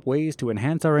develop ways to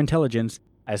enhance our intelligence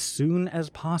as soon as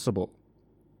possible.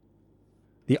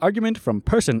 The argument from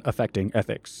person-affecting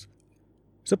ethics.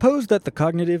 Suppose that the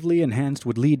cognitively enhanced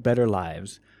would lead better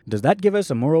lives. Does that give us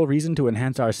a moral reason to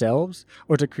enhance ourselves,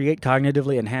 or to create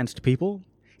cognitively enhanced people?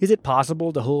 Is it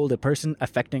possible to hold a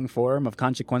person-affecting form of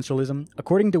consequentialism,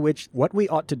 according to which what we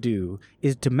ought to do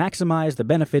is to maximize the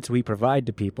benefits we provide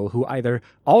to people who either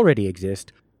already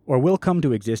exist or will come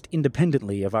to exist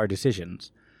independently of our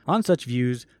decisions? On such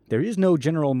views, there is no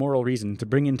general moral reason to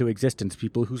bring into existence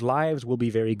people whose lives will be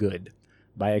very good.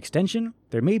 By extension,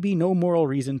 there may be no moral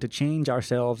reason to change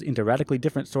ourselves into radically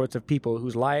different sorts of people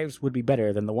whose lives would be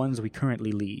better than the ones we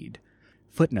currently lead.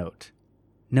 Footnote.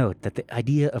 Note that the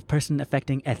idea of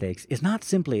person-affecting ethics is not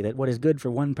simply that what is good for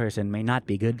one person may not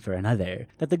be good for another.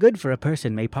 That the good for a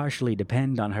person may partially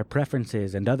depend on her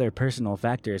preferences and other personal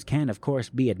factors can, of course,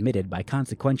 be admitted by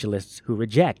consequentialists who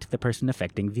reject the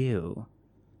person-affecting view.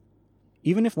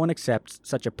 Even if one accepts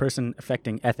such a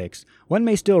person-affecting ethics, one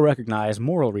may still recognize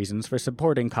moral reasons for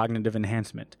supporting cognitive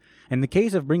enhancement. In the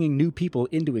case of bringing new people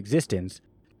into existence,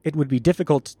 it would be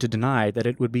difficult to deny that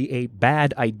it would be a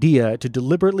bad idea to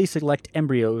deliberately select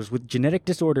embryos with genetic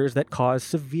disorders that cause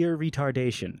severe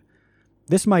retardation.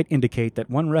 This might indicate that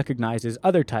one recognizes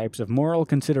other types of moral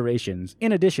considerations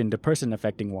in addition to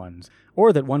person-affecting ones,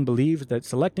 or that one believes that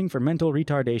selecting for mental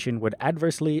retardation would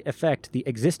adversely affect the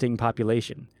existing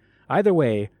population. Either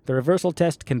way, the reversal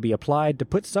test can be applied to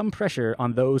put some pressure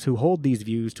on those who hold these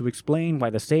views to explain why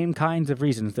the same kinds of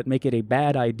reasons that make it a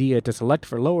bad idea to select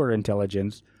for lower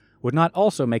intelligence would not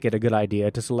also make it a good idea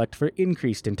to select for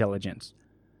increased intelligence.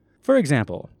 For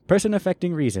example,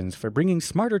 person-affecting reasons for bringing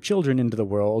smarter children into the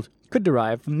world could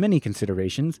derive from many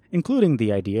considerations, including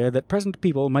the idea that present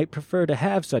people might prefer to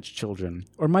have such children,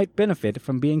 or might benefit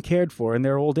from being cared for in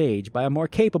their old age by a more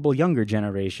capable younger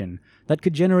generation that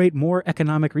could generate more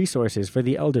economic resources for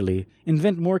the elderly,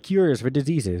 invent more cures for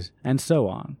diseases, and so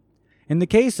on. In the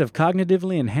case of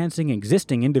cognitively enhancing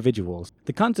existing individuals,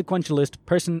 the consequentialist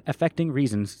person-affecting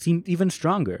reasons seem even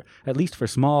stronger, at least for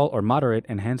small or moderate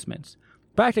enhancements.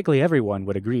 Practically everyone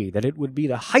would agree that it would be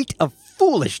the height of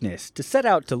foolishness to set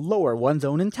out to lower one's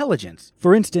own intelligence,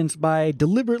 for instance by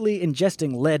deliberately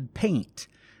ingesting lead paint.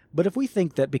 But if we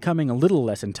think that becoming a little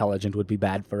less intelligent would be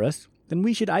bad for us, then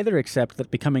we should either accept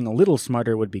that becoming a little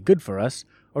smarter would be good for us,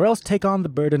 or else take on the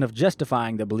burden of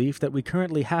justifying the belief that we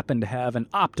currently happen to have an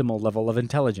optimal level of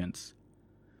intelligence.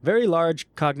 Very large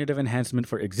cognitive enhancement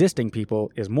for existing people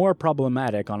is more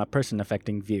problematic on a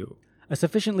person-affecting view. A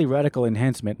sufficiently radical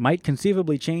enhancement might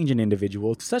conceivably change an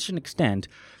individual to such an extent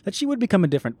that she would become a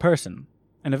different person,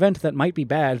 an event that might be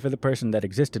bad for the person that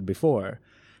existed before.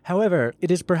 However, it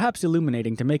is perhaps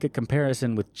illuminating to make a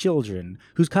comparison with children,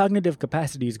 whose cognitive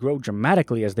capacities grow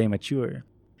dramatically as they mature.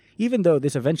 Even though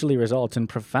this eventually results in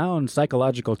profound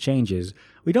psychological changes,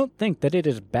 we don't think that it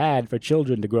is bad for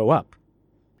children to grow up.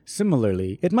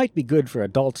 Similarly, it might be good for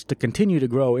adults to continue to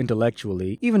grow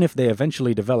intellectually, even if they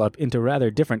eventually develop into rather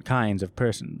different kinds of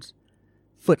persons.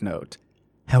 Footnote.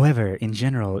 However, in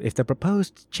general, if the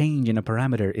proposed change in a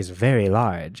parameter is very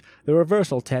large, the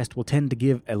reversal test will tend to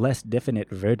give a less definite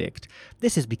verdict.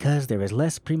 This is because there is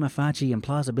less prima facie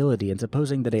implausibility in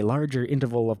supposing that a larger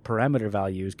interval of parameter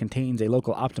values contains a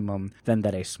local optimum than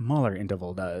that a smaller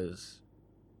interval does.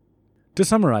 To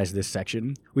summarize this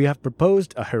section, we have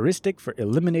proposed a heuristic for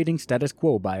eliminating status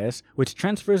quo bias, which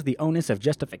transfers the onus of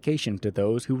justification to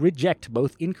those who reject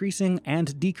both increasing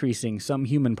and decreasing some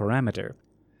human parameter.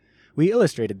 We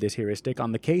illustrated this heuristic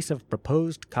on the case of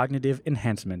proposed cognitive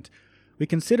enhancement. We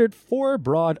considered 4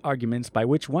 broad arguments by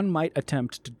which one might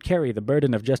attempt to carry the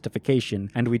burden of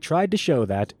justification, and we tried to show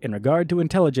that, in regard to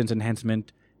intelligence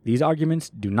enhancement, these arguments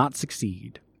do not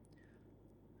succeed.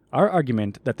 Our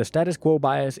argument that the status quo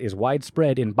bias is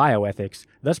widespread in bioethics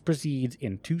thus proceeds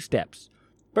in 2 steps.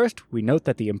 First, we note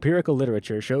that the empirical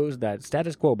literature shows that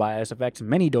status quo bias affects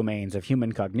many domains of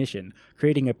human cognition,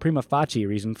 creating a prima facie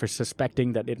reason for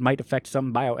suspecting that it might affect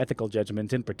some bioethical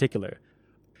judgments in particular.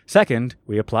 Second,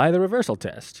 we apply the reversal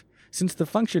test. Since the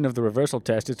function of the reversal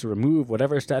test is to remove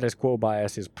whatever status quo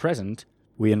bias is present,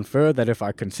 we infer that if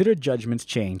our considered judgments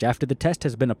change after the test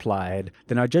has been applied,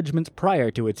 then our judgments prior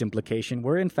to its implication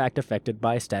were in fact affected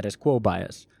by status quo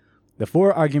bias. The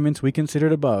 4 arguments we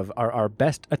considered above are our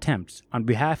best attempts, on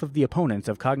behalf of the opponents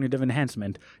of cognitive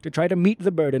enhancement, to try to meet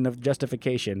the burden of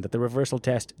justification that the reversal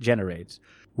test generates.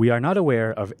 We are not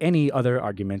aware of any other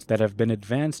arguments that have been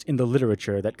advanced in the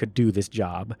literature that could do this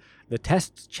job. The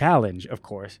test's challenge, of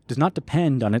course, does not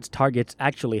depend on its targets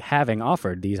actually having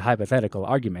offered these hypothetical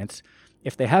arguments.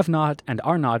 If they have not and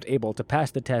are not able to pass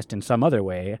the test in some other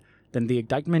way, then the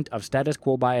indictment of status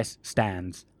quo bias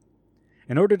stands.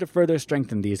 In order to further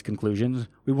strengthen these conclusions,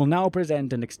 we will now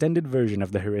present an extended version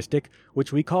of the heuristic,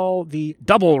 which we call the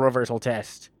double reversal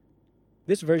test.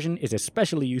 This version is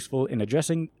especially useful in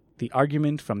addressing the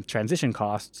argument from transition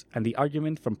costs and the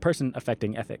argument from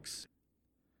person-affecting ethics.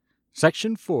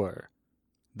 Section 4.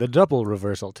 The double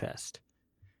reversal test.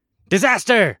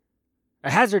 Disaster!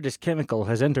 A hazardous chemical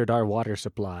has entered our water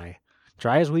supply.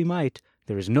 Try as we might,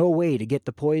 there is no way to get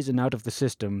the poison out of the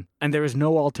system, and there is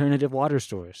no alternative water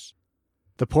source.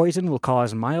 The poison will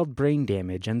cause mild brain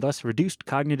damage and thus reduced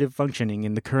cognitive functioning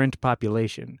in the current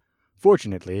population.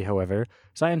 Fortunately, however,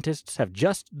 scientists have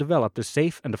just developed a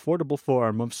safe and affordable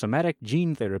form of somatic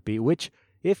gene therapy which,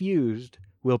 if used,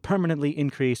 will permanently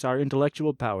increase our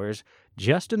intellectual powers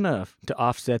just enough to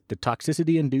offset the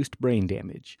toxicity-induced brain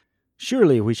damage.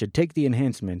 Surely we should take the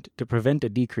enhancement to prevent a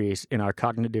decrease in our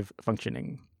cognitive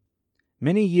functioning.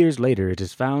 Many years later, it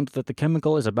is found that the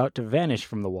chemical is about to vanish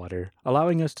from the water,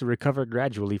 allowing us to recover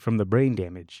gradually from the brain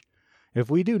damage.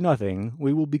 If we do nothing,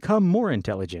 we will become more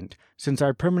intelligent, since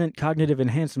our permanent cognitive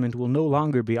enhancement will no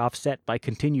longer be offset by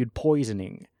continued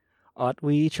poisoning. Ought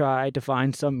we try to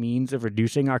find some means of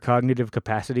reducing our cognitive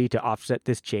capacity to offset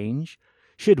this change?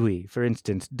 Should we, for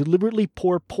instance, deliberately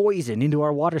pour poison into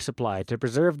our water supply to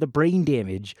preserve the brain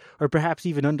damage, or perhaps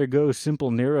even undergo simple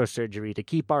neurosurgery to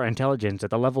keep our intelligence at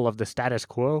the level of the status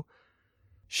quo?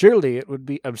 Surely it would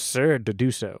be absurd to do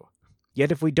so.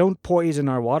 Yet if we don't poison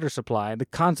our water supply, the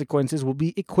consequences will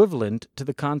be equivalent to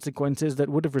the consequences that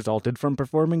would have resulted from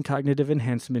performing cognitive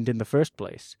enhancement in the first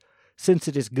place. Since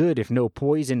it is good if no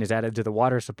poison is added to the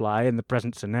water supply in the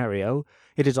present scenario,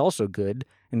 it is also good,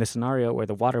 in the scenario where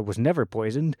the water was never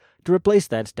poisoned, to replace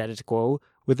that status quo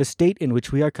with a state in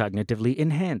which we are cognitively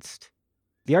enhanced.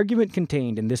 The argument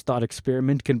contained in this thought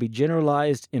experiment can be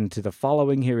generalized into the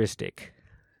following heuristic.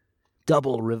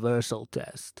 Double reversal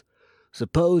test.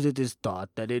 Suppose it is thought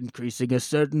that increasing a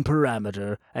certain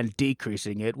parameter and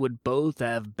decreasing it would both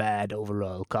have bad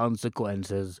overall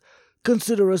consequences.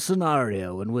 Consider a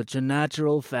scenario in which a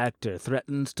natural factor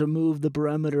threatens to move the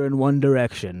parameter in one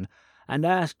direction, and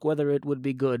ask whether it would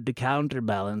be good to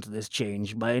counterbalance this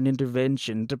change by an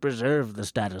intervention to preserve the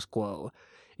status quo.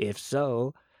 If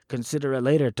so, consider a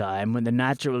later time when the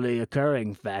naturally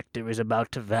occurring factor is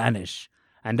about to vanish,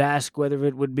 and ask whether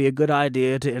it would be a good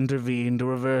idea to intervene to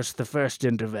reverse the first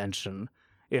intervention.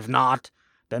 If not,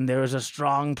 then there is a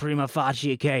strong prima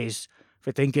facie case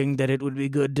for thinking that it would be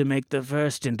good to make the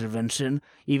first intervention,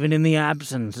 even in the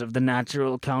absence of the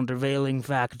natural countervailing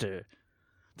factor.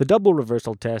 The double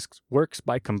reversal test works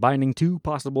by combining two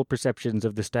possible perceptions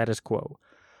of the status quo.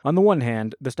 On the one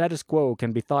hand, the status quo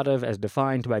can be thought of as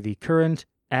defined by the current,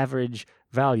 average,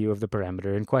 value of the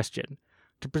parameter in question.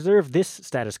 To preserve this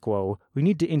status quo, we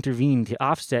need to intervene to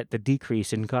offset the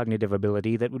decrease in cognitive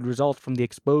ability that would result from the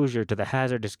exposure to the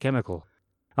hazardous chemical.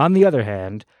 On the other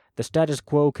hand, the status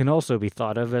quo can also be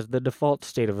thought of as the default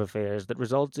state of affairs that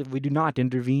results if we do not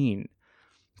intervene.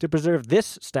 To preserve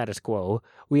this status quo,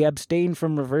 we abstain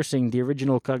from reversing the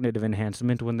original cognitive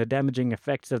enhancement when the damaging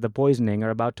effects of the poisoning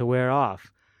are about to wear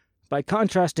off. By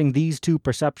contrasting these two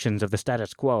perceptions of the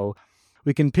status quo,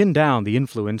 we can pin down the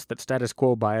influence that status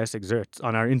quo bias exerts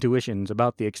on our intuitions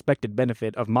about the expected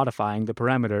benefit of modifying the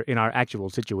parameter in our actual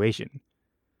situation.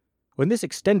 When this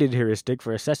extended heuristic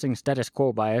for assessing status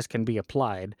quo bias can be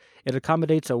applied, it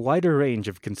accommodates a wider range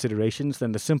of considerations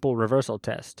than the simple reversal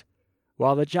test.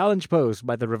 While the challenge posed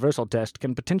by the reversal test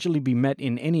can potentially be met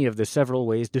in any of the several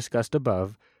ways discussed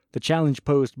above, the challenge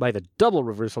posed by the double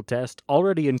reversal test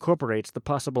already incorporates the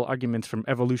possible arguments from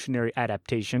evolutionary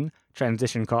adaptation,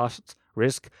 transition costs,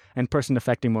 risk, and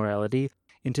person-affecting morality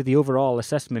into the overall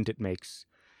assessment it makes.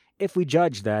 If we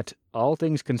judge that, all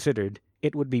things considered,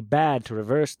 it would be bad to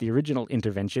reverse the original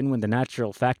intervention when the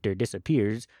natural factor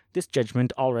disappears, this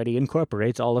judgment already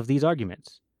incorporates all of these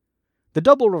arguments. The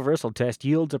double reversal test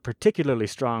yields a particularly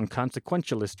strong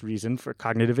consequentialist reason for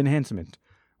cognitive enhancement.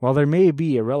 While there may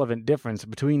be a relevant difference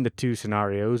between the two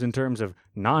scenarios in terms of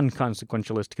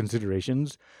non-consequentialist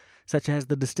considerations, such as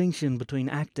the distinction between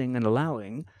acting and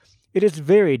allowing, it is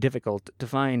very difficult to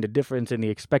find a difference in the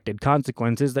expected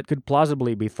consequences that could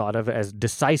plausibly be thought of as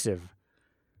decisive.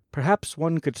 Perhaps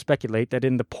one could speculate that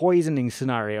in the poisoning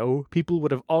scenario, people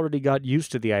would have already got used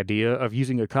to the idea of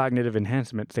using a cognitive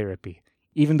enhancement therapy,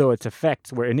 even though its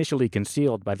effects were initially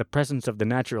concealed by the presence of the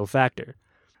natural factor.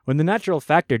 When the natural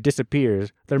factor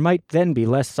disappears, there might then be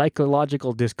less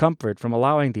psychological discomfort from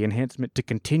allowing the enhancement to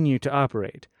continue to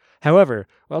operate. However,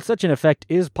 while such an effect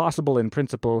is possible in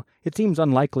principle, it seems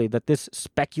unlikely that this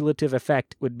speculative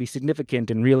effect would be significant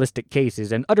in realistic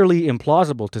cases and utterly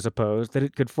implausible to suppose that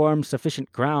it could form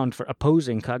sufficient ground for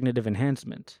opposing cognitive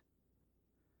enhancement.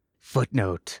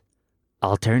 Footnote.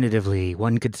 Alternatively,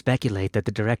 one could speculate that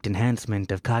the direct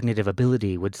enhancement of cognitive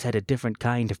ability would set a different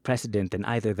kind of precedent than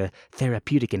either the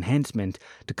therapeutic enhancement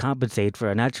to compensate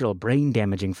for a natural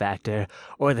brain-damaging factor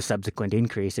or the subsequent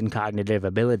increase in cognitive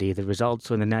ability that results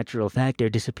when the natural factor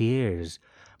disappears.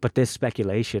 But this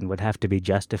speculation would have to be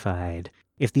justified.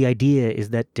 If the idea is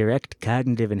that direct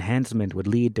cognitive enhancement would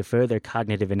lead to further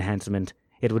cognitive enhancement,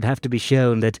 it would have to be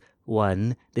shown that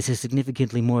 1. This is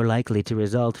significantly more likely to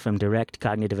result from direct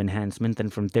cognitive enhancement than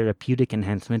from therapeutic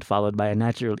enhancement followed by a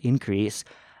natural increase,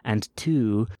 and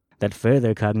 2. That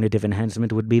further cognitive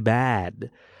enhancement would be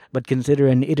bad. But consider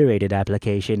an iterated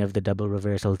application of the double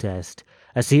reversal test.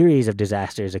 A series of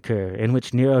disasters occur in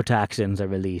which neurotoxins are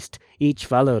released, each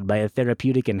followed by a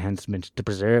therapeutic enhancement to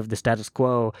preserve the status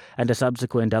quo and a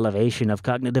subsequent elevation of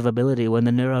cognitive ability when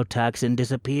the neurotoxin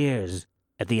disappears.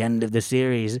 At the end of the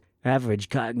series, Average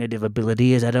cognitive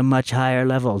ability is at a much higher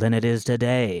level than it is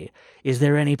today. Is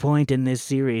there any point in this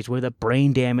series where the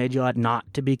brain damage ought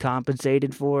not to be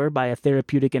compensated for by a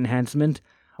therapeutic enhancement,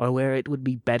 or where it would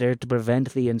be better to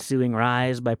prevent the ensuing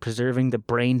rise by preserving the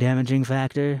brain-damaging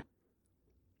factor?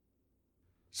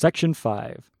 Section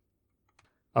 5.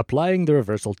 Applying the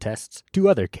reversal tests to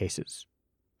other cases.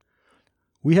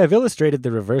 We have illustrated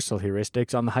the reversal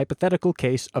heuristics on the hypothetical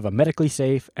case of a medically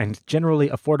safe and generally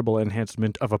affordable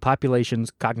enhancement of a population's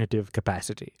cognitive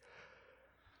capacity.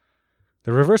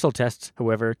 The reversal tests,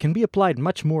 however, can be applied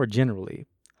much more generally.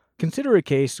 Consider a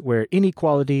case where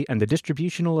inequality and the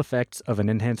distributional effects of an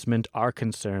enhancement are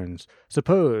concerns.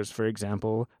 Suppose, for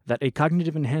example, that a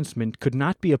cognitive enhancement could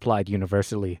not be applied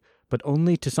universally, but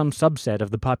only to some subset of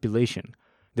the population.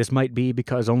 This might be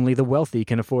because only the wealthy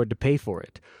can afford to pay for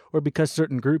it, or because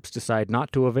certain groups decide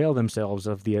not to avail themselves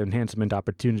of the enhancement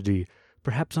opportunity,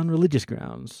 perhaps on religious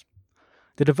grounds.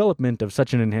 The development of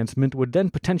such an enhancement would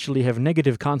then potentially have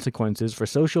negative consequences for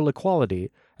social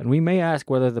equality, and we may ask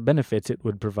whether the benefits it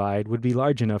would provide would be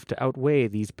large enough to outweigh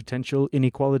these potential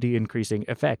inequality-increasing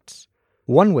effects.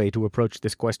 One way to approach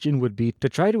this question would be to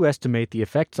try to estimate the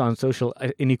effects on social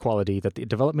inequality that the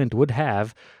development would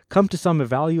have, come to some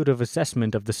evaluative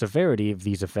assessment of the severity of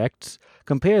these effects,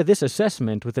 compare this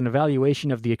assessment with an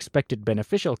evaluation of the expected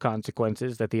beneficial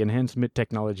consequences that the enhancement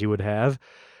technology would have,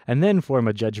 and then form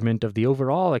a judgment of the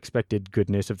overall expected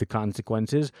goodness of the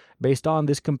consequences based on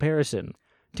this comparison.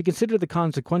 To consider the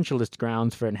consequentialist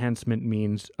grounds for enhancement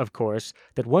means, of course,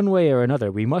 that one way or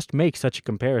another we must make such a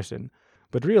comparison.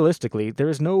 But realistically, there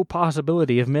is no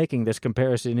possibility of making this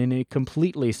comparison in a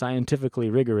completely scientifically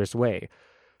rigorous way.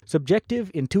 Subjective,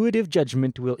 intuitive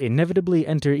judgment will inevitably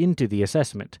enter into the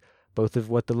assessment, both of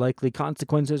what the likely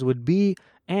consequences would be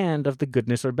and of the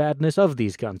goodness or badness of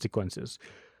these consequences.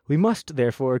 We must,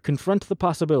 therefore, confront the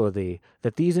possibility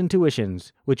that these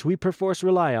intuitions, which we perforce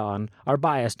rely on, are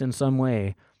biased in some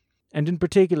way, and in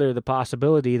particular the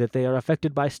possibility that they are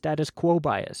affected by status quo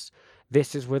bias.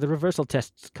 This is where the reversal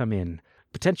tests come in.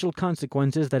 Potential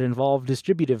consequences that involve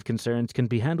distributive concerns can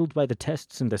be handled by the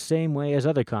tests in the same way as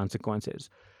other consequences.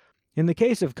 In the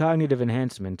case of cognitive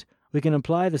enhancement, we can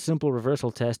apply the simple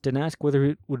reversal test and ask whether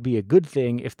it would be a good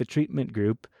thing if the treatment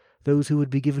group, those who would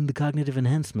be given the cognitive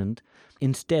enhancement,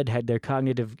 instead had their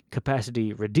cognitive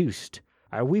capacity reduced.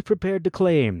 Are we prepared to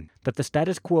claim that the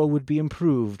status quo would be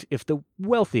improved if the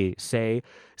wealthy, say,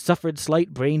 suffered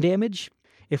slight brain damage?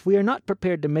 If we are not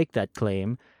prepared to make that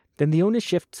claim, then the onus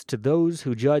shifts to those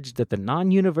who judge that the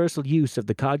non-universal use of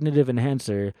the cognitive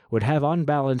enhancer would have on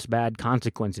balance bad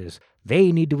consequences.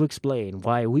 They need to explain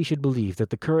why we should believe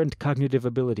that the current cognitive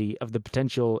ability of the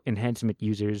potential enhancement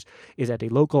users is at a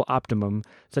local optimum,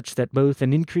 such that both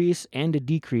an increase and a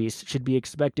decrease should be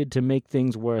expected to make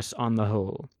things worse on the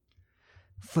whole.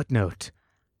 Footnote.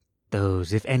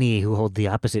 Those, if any, who hold the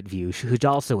opposite view should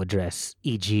also address,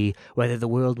 e.g., whether the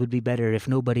world would be better if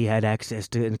nobody had access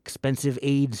to expensive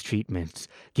AIDS treatments,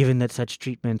 given that such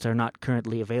treatments are not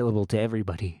currently available to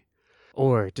everybody.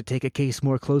 Or, to take a case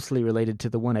more closely related to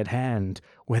the one at hand,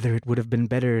 whether it would have been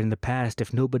better in the past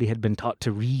if nobody had been taught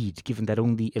to read, given that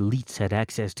only elites had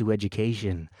access to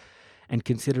education. And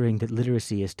considering that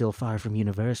literacy is still far from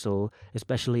universal,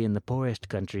 especially in the poorest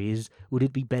countries, would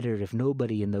it be better if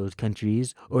nobody in those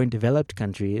countries, or in developed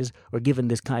countries, were given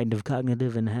this kind of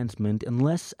cognitive enhancement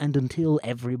unless and until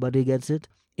everybody gets it?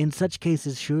 In such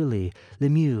cases, surely, le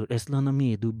mieux est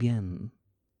l'ennemi du bien.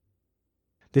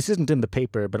 This isn't in the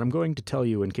paper, but I'm going to tell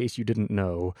you in case you didn't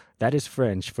know, that is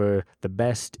French for the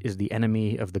best is the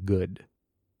enemy of the good.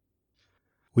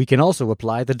 We can also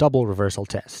apply the double reversal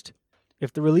test.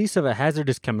 If the release of a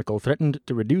hazardous chemical threatened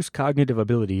to reduce cognitive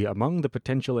ability among the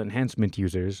potential enhancement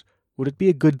users, would it be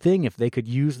a good thing if they could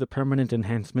use the permanent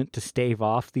enhancement to stave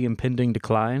off the impending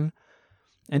decline?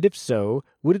 And if so,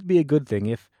 would it be a good thing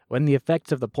if, when the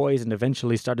effects of the poison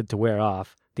eventually started to wear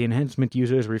off, the enhancement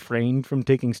users refrained from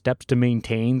taking steps to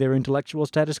maintain their intellectual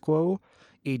status quo,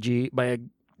 e.g., by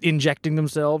injecting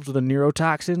themselves with a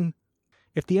neurotoxin?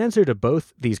 If the answer to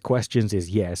both these questions is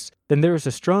yes, then there is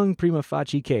a strong prima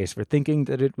facie case for thinking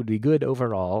that it would be good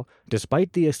overall,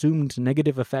 despite the assumed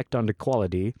negative effect on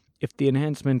equality, if the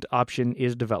enhancement option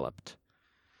is developed.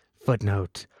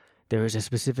 Footnote. There is a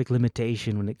specific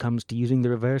limitation when it comes to using the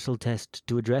reversal test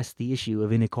to address the issue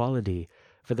of inequality.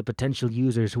 For the potential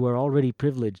users who are already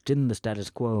privileged in the status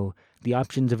quo, the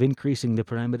options of increasing the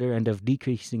parameter and of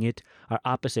decreasing it are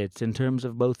opposites in terms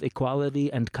of both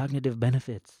equality and cognitive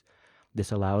benefits.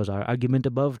 This allows our argument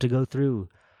above to go through.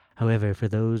 However, for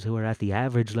those who are at the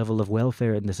average level of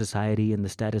welfare in the society and the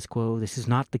status quo, this is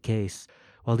not the case.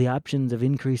 While the options of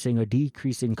increasing or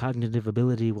decreasing cognitive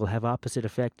ability will have opposite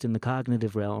effects in the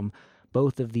cognitive realm,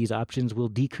 both of these options will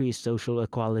decrease social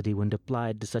equality when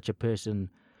applied to such a person.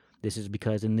 This is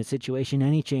because in this situation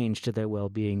any change to their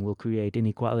well-being will create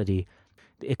inequality.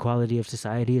 The equality of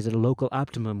society is at a local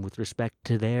optimum with respect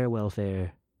to their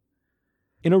welfare.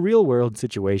 In a real-world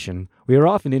situation, we are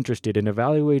often interested in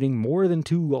evaluating more than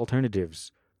two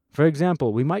alternatives. For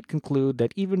example, we might conclude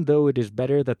that even though it is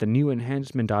better that the new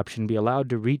enhancement option be allowed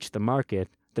to reach the market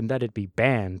than that it be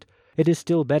banned, it is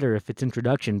still better if its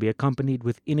introduction be accompanied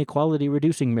with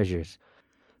inequality-reducing measures.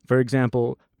 For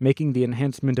example, making the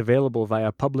enhancement available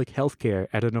via public health care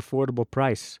at an affordable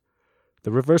price.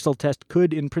 The reversal test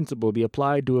could, in principle, be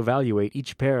applied to evaluate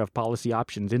each pair of policy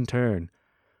options in turn.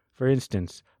 For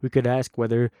instance, we could ask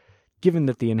whether, given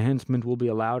that the enhancement will be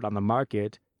allowed on the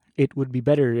market, it would be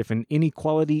better if an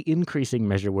inequality-increasing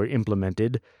measure were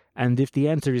implemented, and if the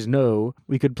answer is no,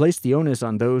 we could place the onus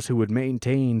on those who would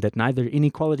maintain that neither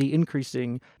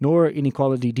inequality-increasing nor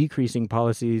inequality-decreasing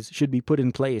policies should be put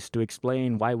in place to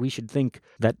explain why we should think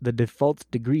that the default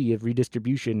degree of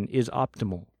redistribution is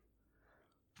optimal.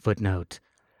 Footnote: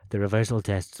 the reversal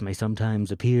tests may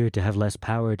sometimes appear to have less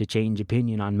power to change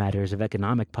opinion on matters of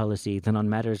economic policy than on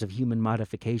matters of human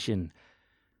modification.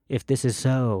 If this is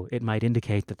so, it might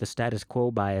indicate that the status quo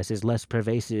bias is less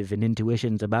pervasive in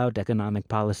intuitions about economic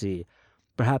policy,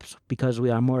 perhaps because we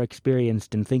are more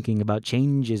experienced in thinking about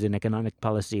changes in economic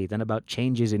policy than about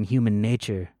changes in human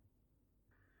nature.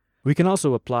 We can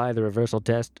also apply the reversal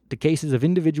test to cases of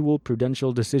individual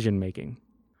prudential decision-making.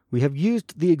 We have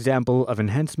used the example of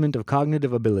enhancement of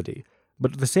cognitive ability,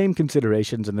 but the same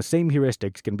considerations and the same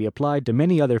heuristics can be applied to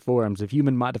many other forms of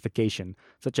human modification,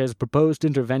 such as proposed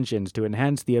interventions to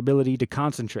enhance the ability to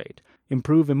concentrate,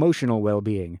 improve emotional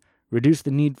well-being, reduce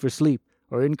the need for sleep,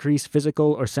 or increase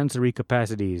physical or sensory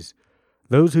capacities.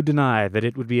 Those who deny that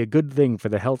it would be a good thing for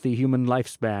the healthy human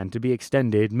lifespan to be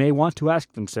extended may want to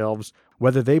ask themselves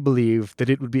whether they believe that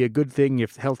it would be a good thing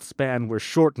if health span were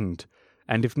shortened,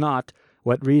 and if not,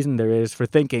 what reason there is for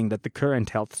thinking that the current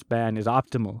health span is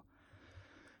optimal.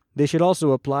 They should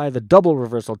also apply the double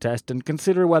reversal test and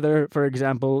consider whether, for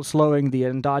example, slowing the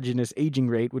endogenous aging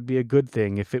rate would be a good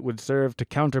thing if it would serve to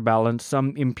counterbalance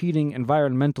some impeding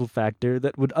environmental factor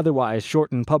that would otherwise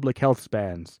shorten public health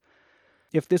spans.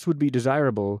 If this would be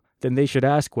desirable, then they should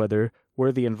ask whether,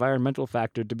 were the environmental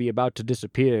factor to be about to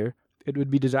disappear, it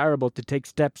would be desirable to take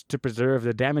steps to preserve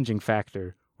the damaging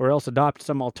factor, or else adopt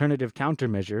some alternative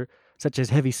countermeasure, such as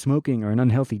heavy smoking or an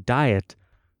unhealthy diet,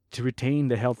 to retain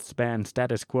the health span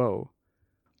status quo.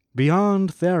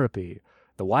 Beyond Therapy,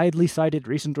 the widely cited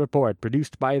recent report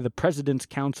produced by the President's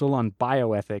Council on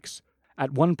Bioethics,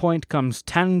 at one point comes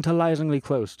tantalizingly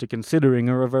close to considering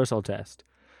a reversal test.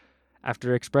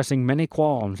 After expressing many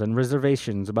qualms and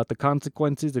reservations about the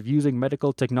consequences of using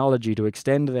medical technology to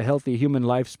extend the healthy human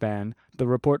lifespan, the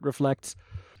report reflects,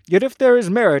 "Yet if there is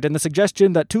merit in the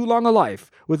suggestion that too long a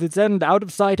life, with its end out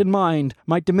of sight and mind,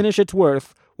 might diminish its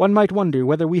worth, one might wonder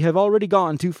whether we have already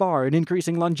gone too far in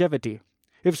increasing longevity.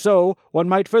 If so, one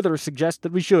might further suggest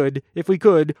that we should, if we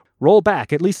could, roll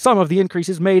back at least some of the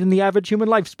increases made in the average human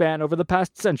lifespan over the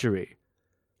past century."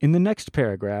 In the next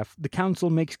paragraph, the Council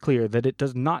makes clear that it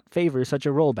does not favor such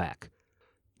a rollback.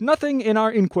 "Nothing in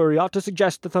our inquiry ought to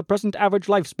suggest that the present average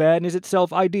lifespan is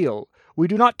itself ideal. We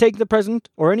do not take the present,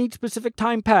 or any specific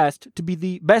time past, to be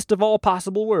the best of all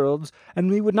possible worlds, and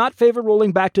we would not favor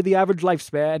rolling back to the average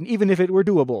lifespan, even if it were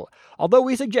doable. Although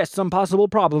we suggest some possible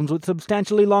problems with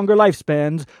substantially longer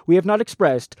lifespans, we have not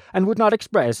expressed, and would not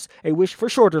express, a wish for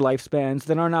shorter lifespans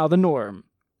than are now the norm."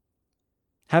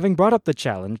 Having brought up the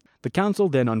challenge, the Council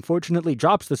then unfortunately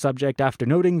drops the subject after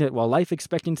noting that while life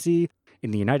expectancy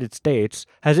in the United States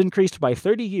has increased by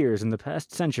 30 years in the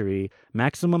past century,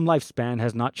 maximum lifespan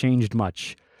has not changed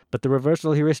much. But the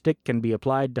reversal heuristic can be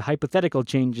applied to hypothetical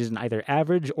changes in either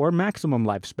average or maximum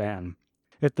lifespan.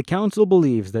 If the Council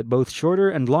believes that both shorter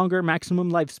and longer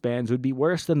maximum lifespans would be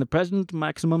worse than the present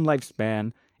maximum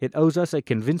lifespan, it owes us a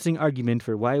convincing argument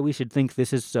for why we should think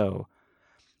this is so.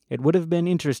 It would have been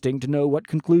interesting to know what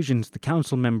conclusions the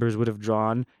Council members would have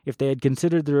drawn if they had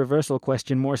considered the reversal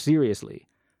question more seriously.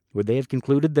 Would they have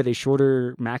concluded that a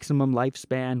shorter maximum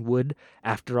lifespan would,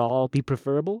 after all, be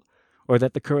preferable? Or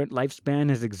that the current lifespan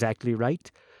is exactly right?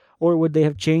 Or would they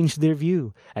have changed their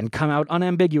view and come out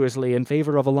unambiguously in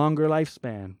favor of a longer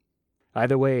lifespan?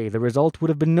 Either way, the result would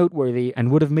have been noteworthy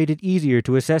and would have made it easier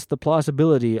to assess the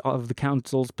plausibility of the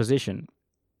Council's position.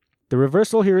 The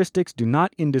reversal heuristics do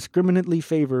not indiscriminately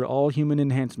favor all human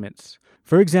enhancements.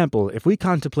 For example, if we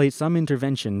contemplate some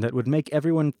intervention that would make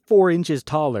everyone 4 inches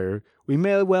taller, we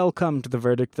may well come to the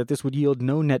verdict that this would yield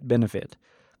no net benefit.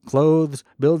 Clothes,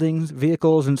 buildings,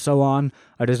 vehicles, and so on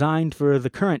are designed for the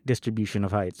current distribution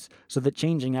of heights, so that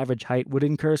changing average height would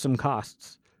incur some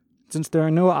costs. Since there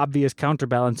are no obvious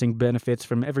counterbalancing benefits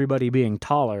from everybody being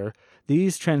taller,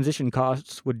 these transition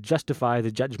costs would justify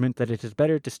the judgment that it is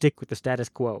better to stick with the status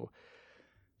quo.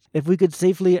 If we could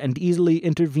safely and easily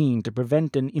intervene to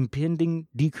prevent an impending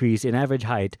decrease in average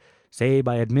height, say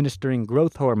by administering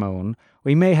growth hormone,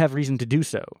 we may have reason to do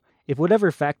so. If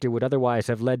whatever factor would otherwise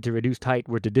have led to reduced height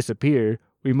were to disappear,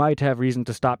 we might have reason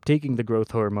to stop taking the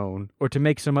growth hormone, or to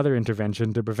make some other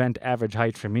intervention to prevent average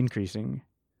height from increasing.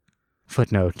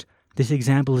 Footnote: this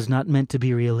example is not meant to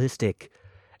be realistic.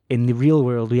 In the real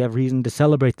world, we have reason to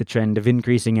celebrate the trend of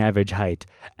increasing average height,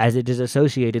 as it is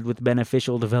associated with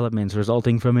beneficial developments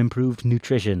resulting from improved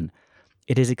nutrition.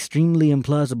 It is extremely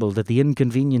implausible that the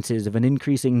inconveniences of an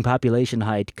increasing population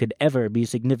height could ever be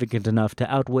significant enough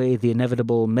to outweigh the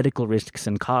inevitable medical risks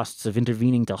and costs of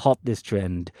intervening to halt this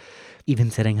trend,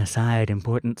 even setting aside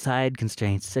important side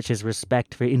constraints such as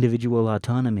respect for individual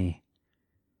autonomy.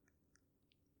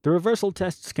 The reversal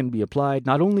tests can be applied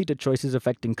not only to choices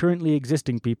affecting currently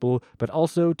existing people, but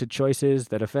also to choices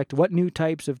that affect what new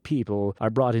types of people are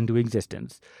brought into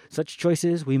existence. Such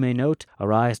choices, we may note,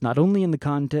 arise not only in the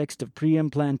context of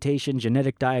pre-implantation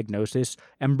genetic diagnosis,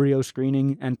 embryo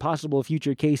screening, and possible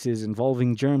future cases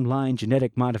involving germline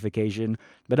genetic modification,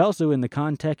 but also in the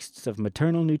contexts of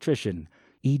maternal nutrition,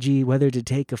 e.g. whether to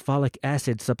take a folic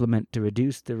acid supplement to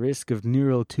reduce the risk of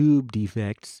neural tube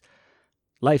defects,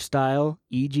 lifestyle,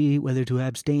 e.g. whether to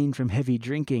abstain from heavy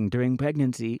drinking during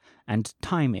pregnancy, and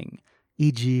timing,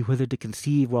 e.g. whether to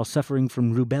conceive while suffering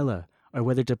from rubella, or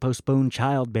whether to postpone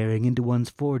childbearing into one's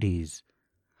 40s.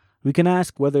 We can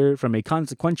ask whether, from a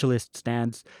consequentialist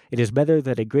stance, it is better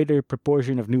that a greater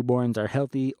proportion of newborns are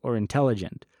healthy or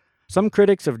intelligent. Some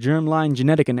critics of germline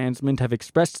genetic enhancement have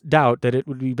expressed doubt that it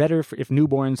would be better if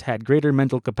newborns had greater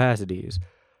mental capacities.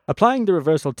 Applying the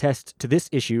reversal test to this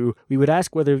issue, we would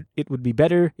ask whether it would be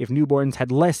better if newborns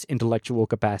had less intellectual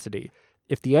capacity.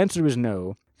 If the answer is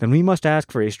no, then we must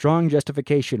ask for a strong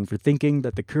justification for thinking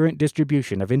that the current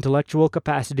distribution of intellectual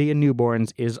capacity in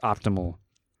newborns is optimal.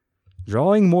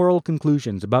 Drawing moral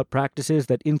conclusions about practices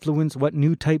that influence what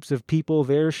new types of people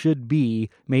there should be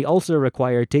may also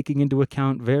require taking into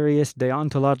account various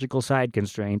deontological side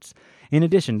constraints, in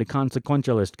addition to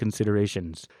consequentialist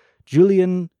considerations.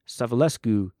 Julian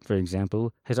Savulescu, for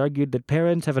example, has argued that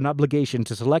parents have an obligation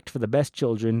to select for the best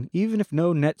children even if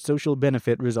no net social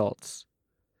benefit results.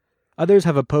 Others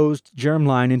have opposed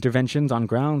germline interventions on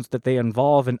grounds that they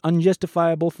involve an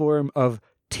unjustifiable form of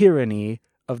tyranny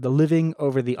of the living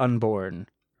over the unborn.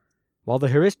 While the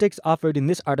heuristics offered in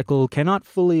this article cannot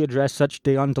fully address such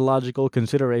deontological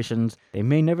considerations, they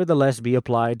may nevertheless be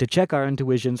applied to check our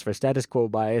intuitions for status quo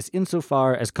bias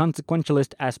insofar as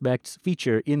consequentialist aspects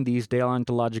feature in these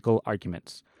deontological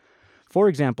arguments. For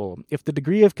example, if the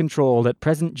degree of control that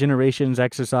present generations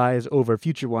exercise over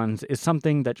future ones is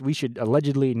something that we should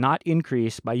allegedly not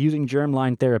increase by using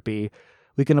germline therapy,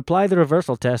 we can apply the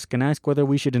reversal test and ask whether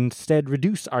we should instead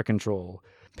reduce our control.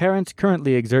 Parents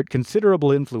currently exert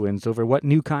considerable influence over what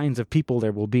new kinds of people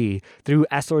there will be through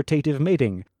assortative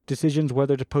mating, decisions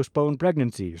whether to postpone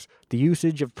pregnancies, the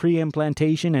usage of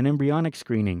pre-implantation and embryonic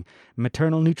screening,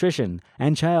 maternal nutrition,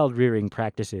 and child-rearing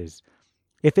practices.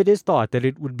 If it is thought that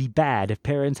it would be bad if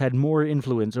parents had more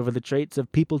influence over the traits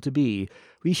of people-to-be,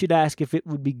 we should ask if it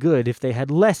would be good if they had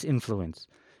less influence.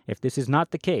 If this is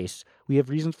not the case, we have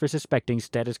reasons for suspecting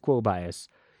status quo bias.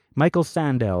 Michael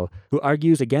Sandel, who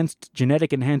argues against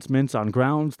genetic enhancements on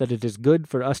grounds that it is good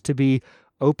for us to be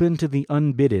open to the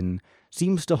unbidden,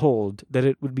 seems to hold that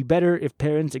it would be better if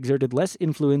parents exerted less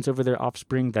influence over their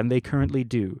offspring than they currently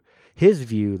do. His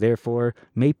view, therefore,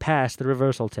 may pass the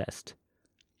reversal test.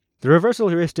 The reversal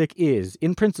heuristic is,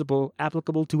 in principle,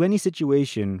 applicable to any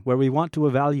situation where we want to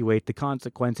evaluate the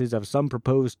consequences of some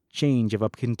proposed change of a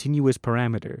continuous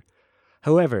parameter.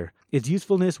 However, its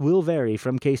usefulness will vary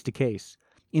from case to case.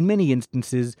 In many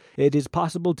instances, it is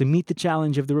possible to meet the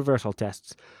challenge of the reversal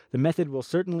tests. The method will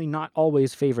certainly not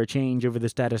always favor change over the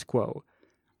status quo.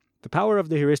 The power of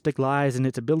the heuristic lies in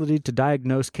its ability to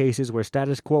diagnose cases where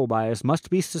status quo bias must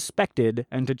be suspected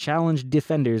and to challenge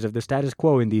defenders of the status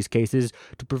quo in these cases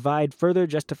to provide further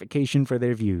justification for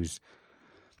their views.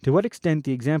 To what extent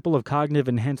the example of cognitive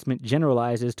enhancement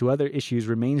generalizes to other issues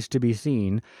remains to be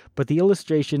seen, but the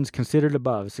illustrations considered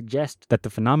above suggest that the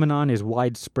phenomenon is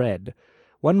widespread.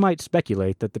 One might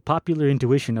speculate that the popular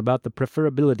intuition about the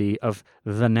preferability of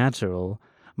the natural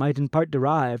might in part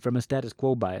derive from a status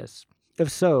quo bias. If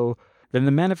so, then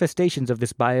the manifestations of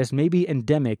this bias may be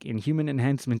endemic in human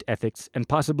enhancement ethics and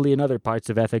possibly in other parts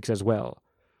of ethics as well.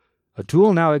 A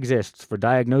tool now exists for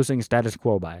diagnosing status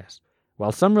quo bias.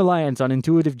 While some reliance on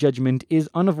intuitive judgment is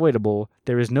unavoidable,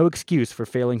 there is no excuse for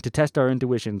failing to test our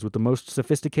intuitions with the most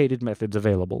sophisticated methods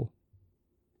available.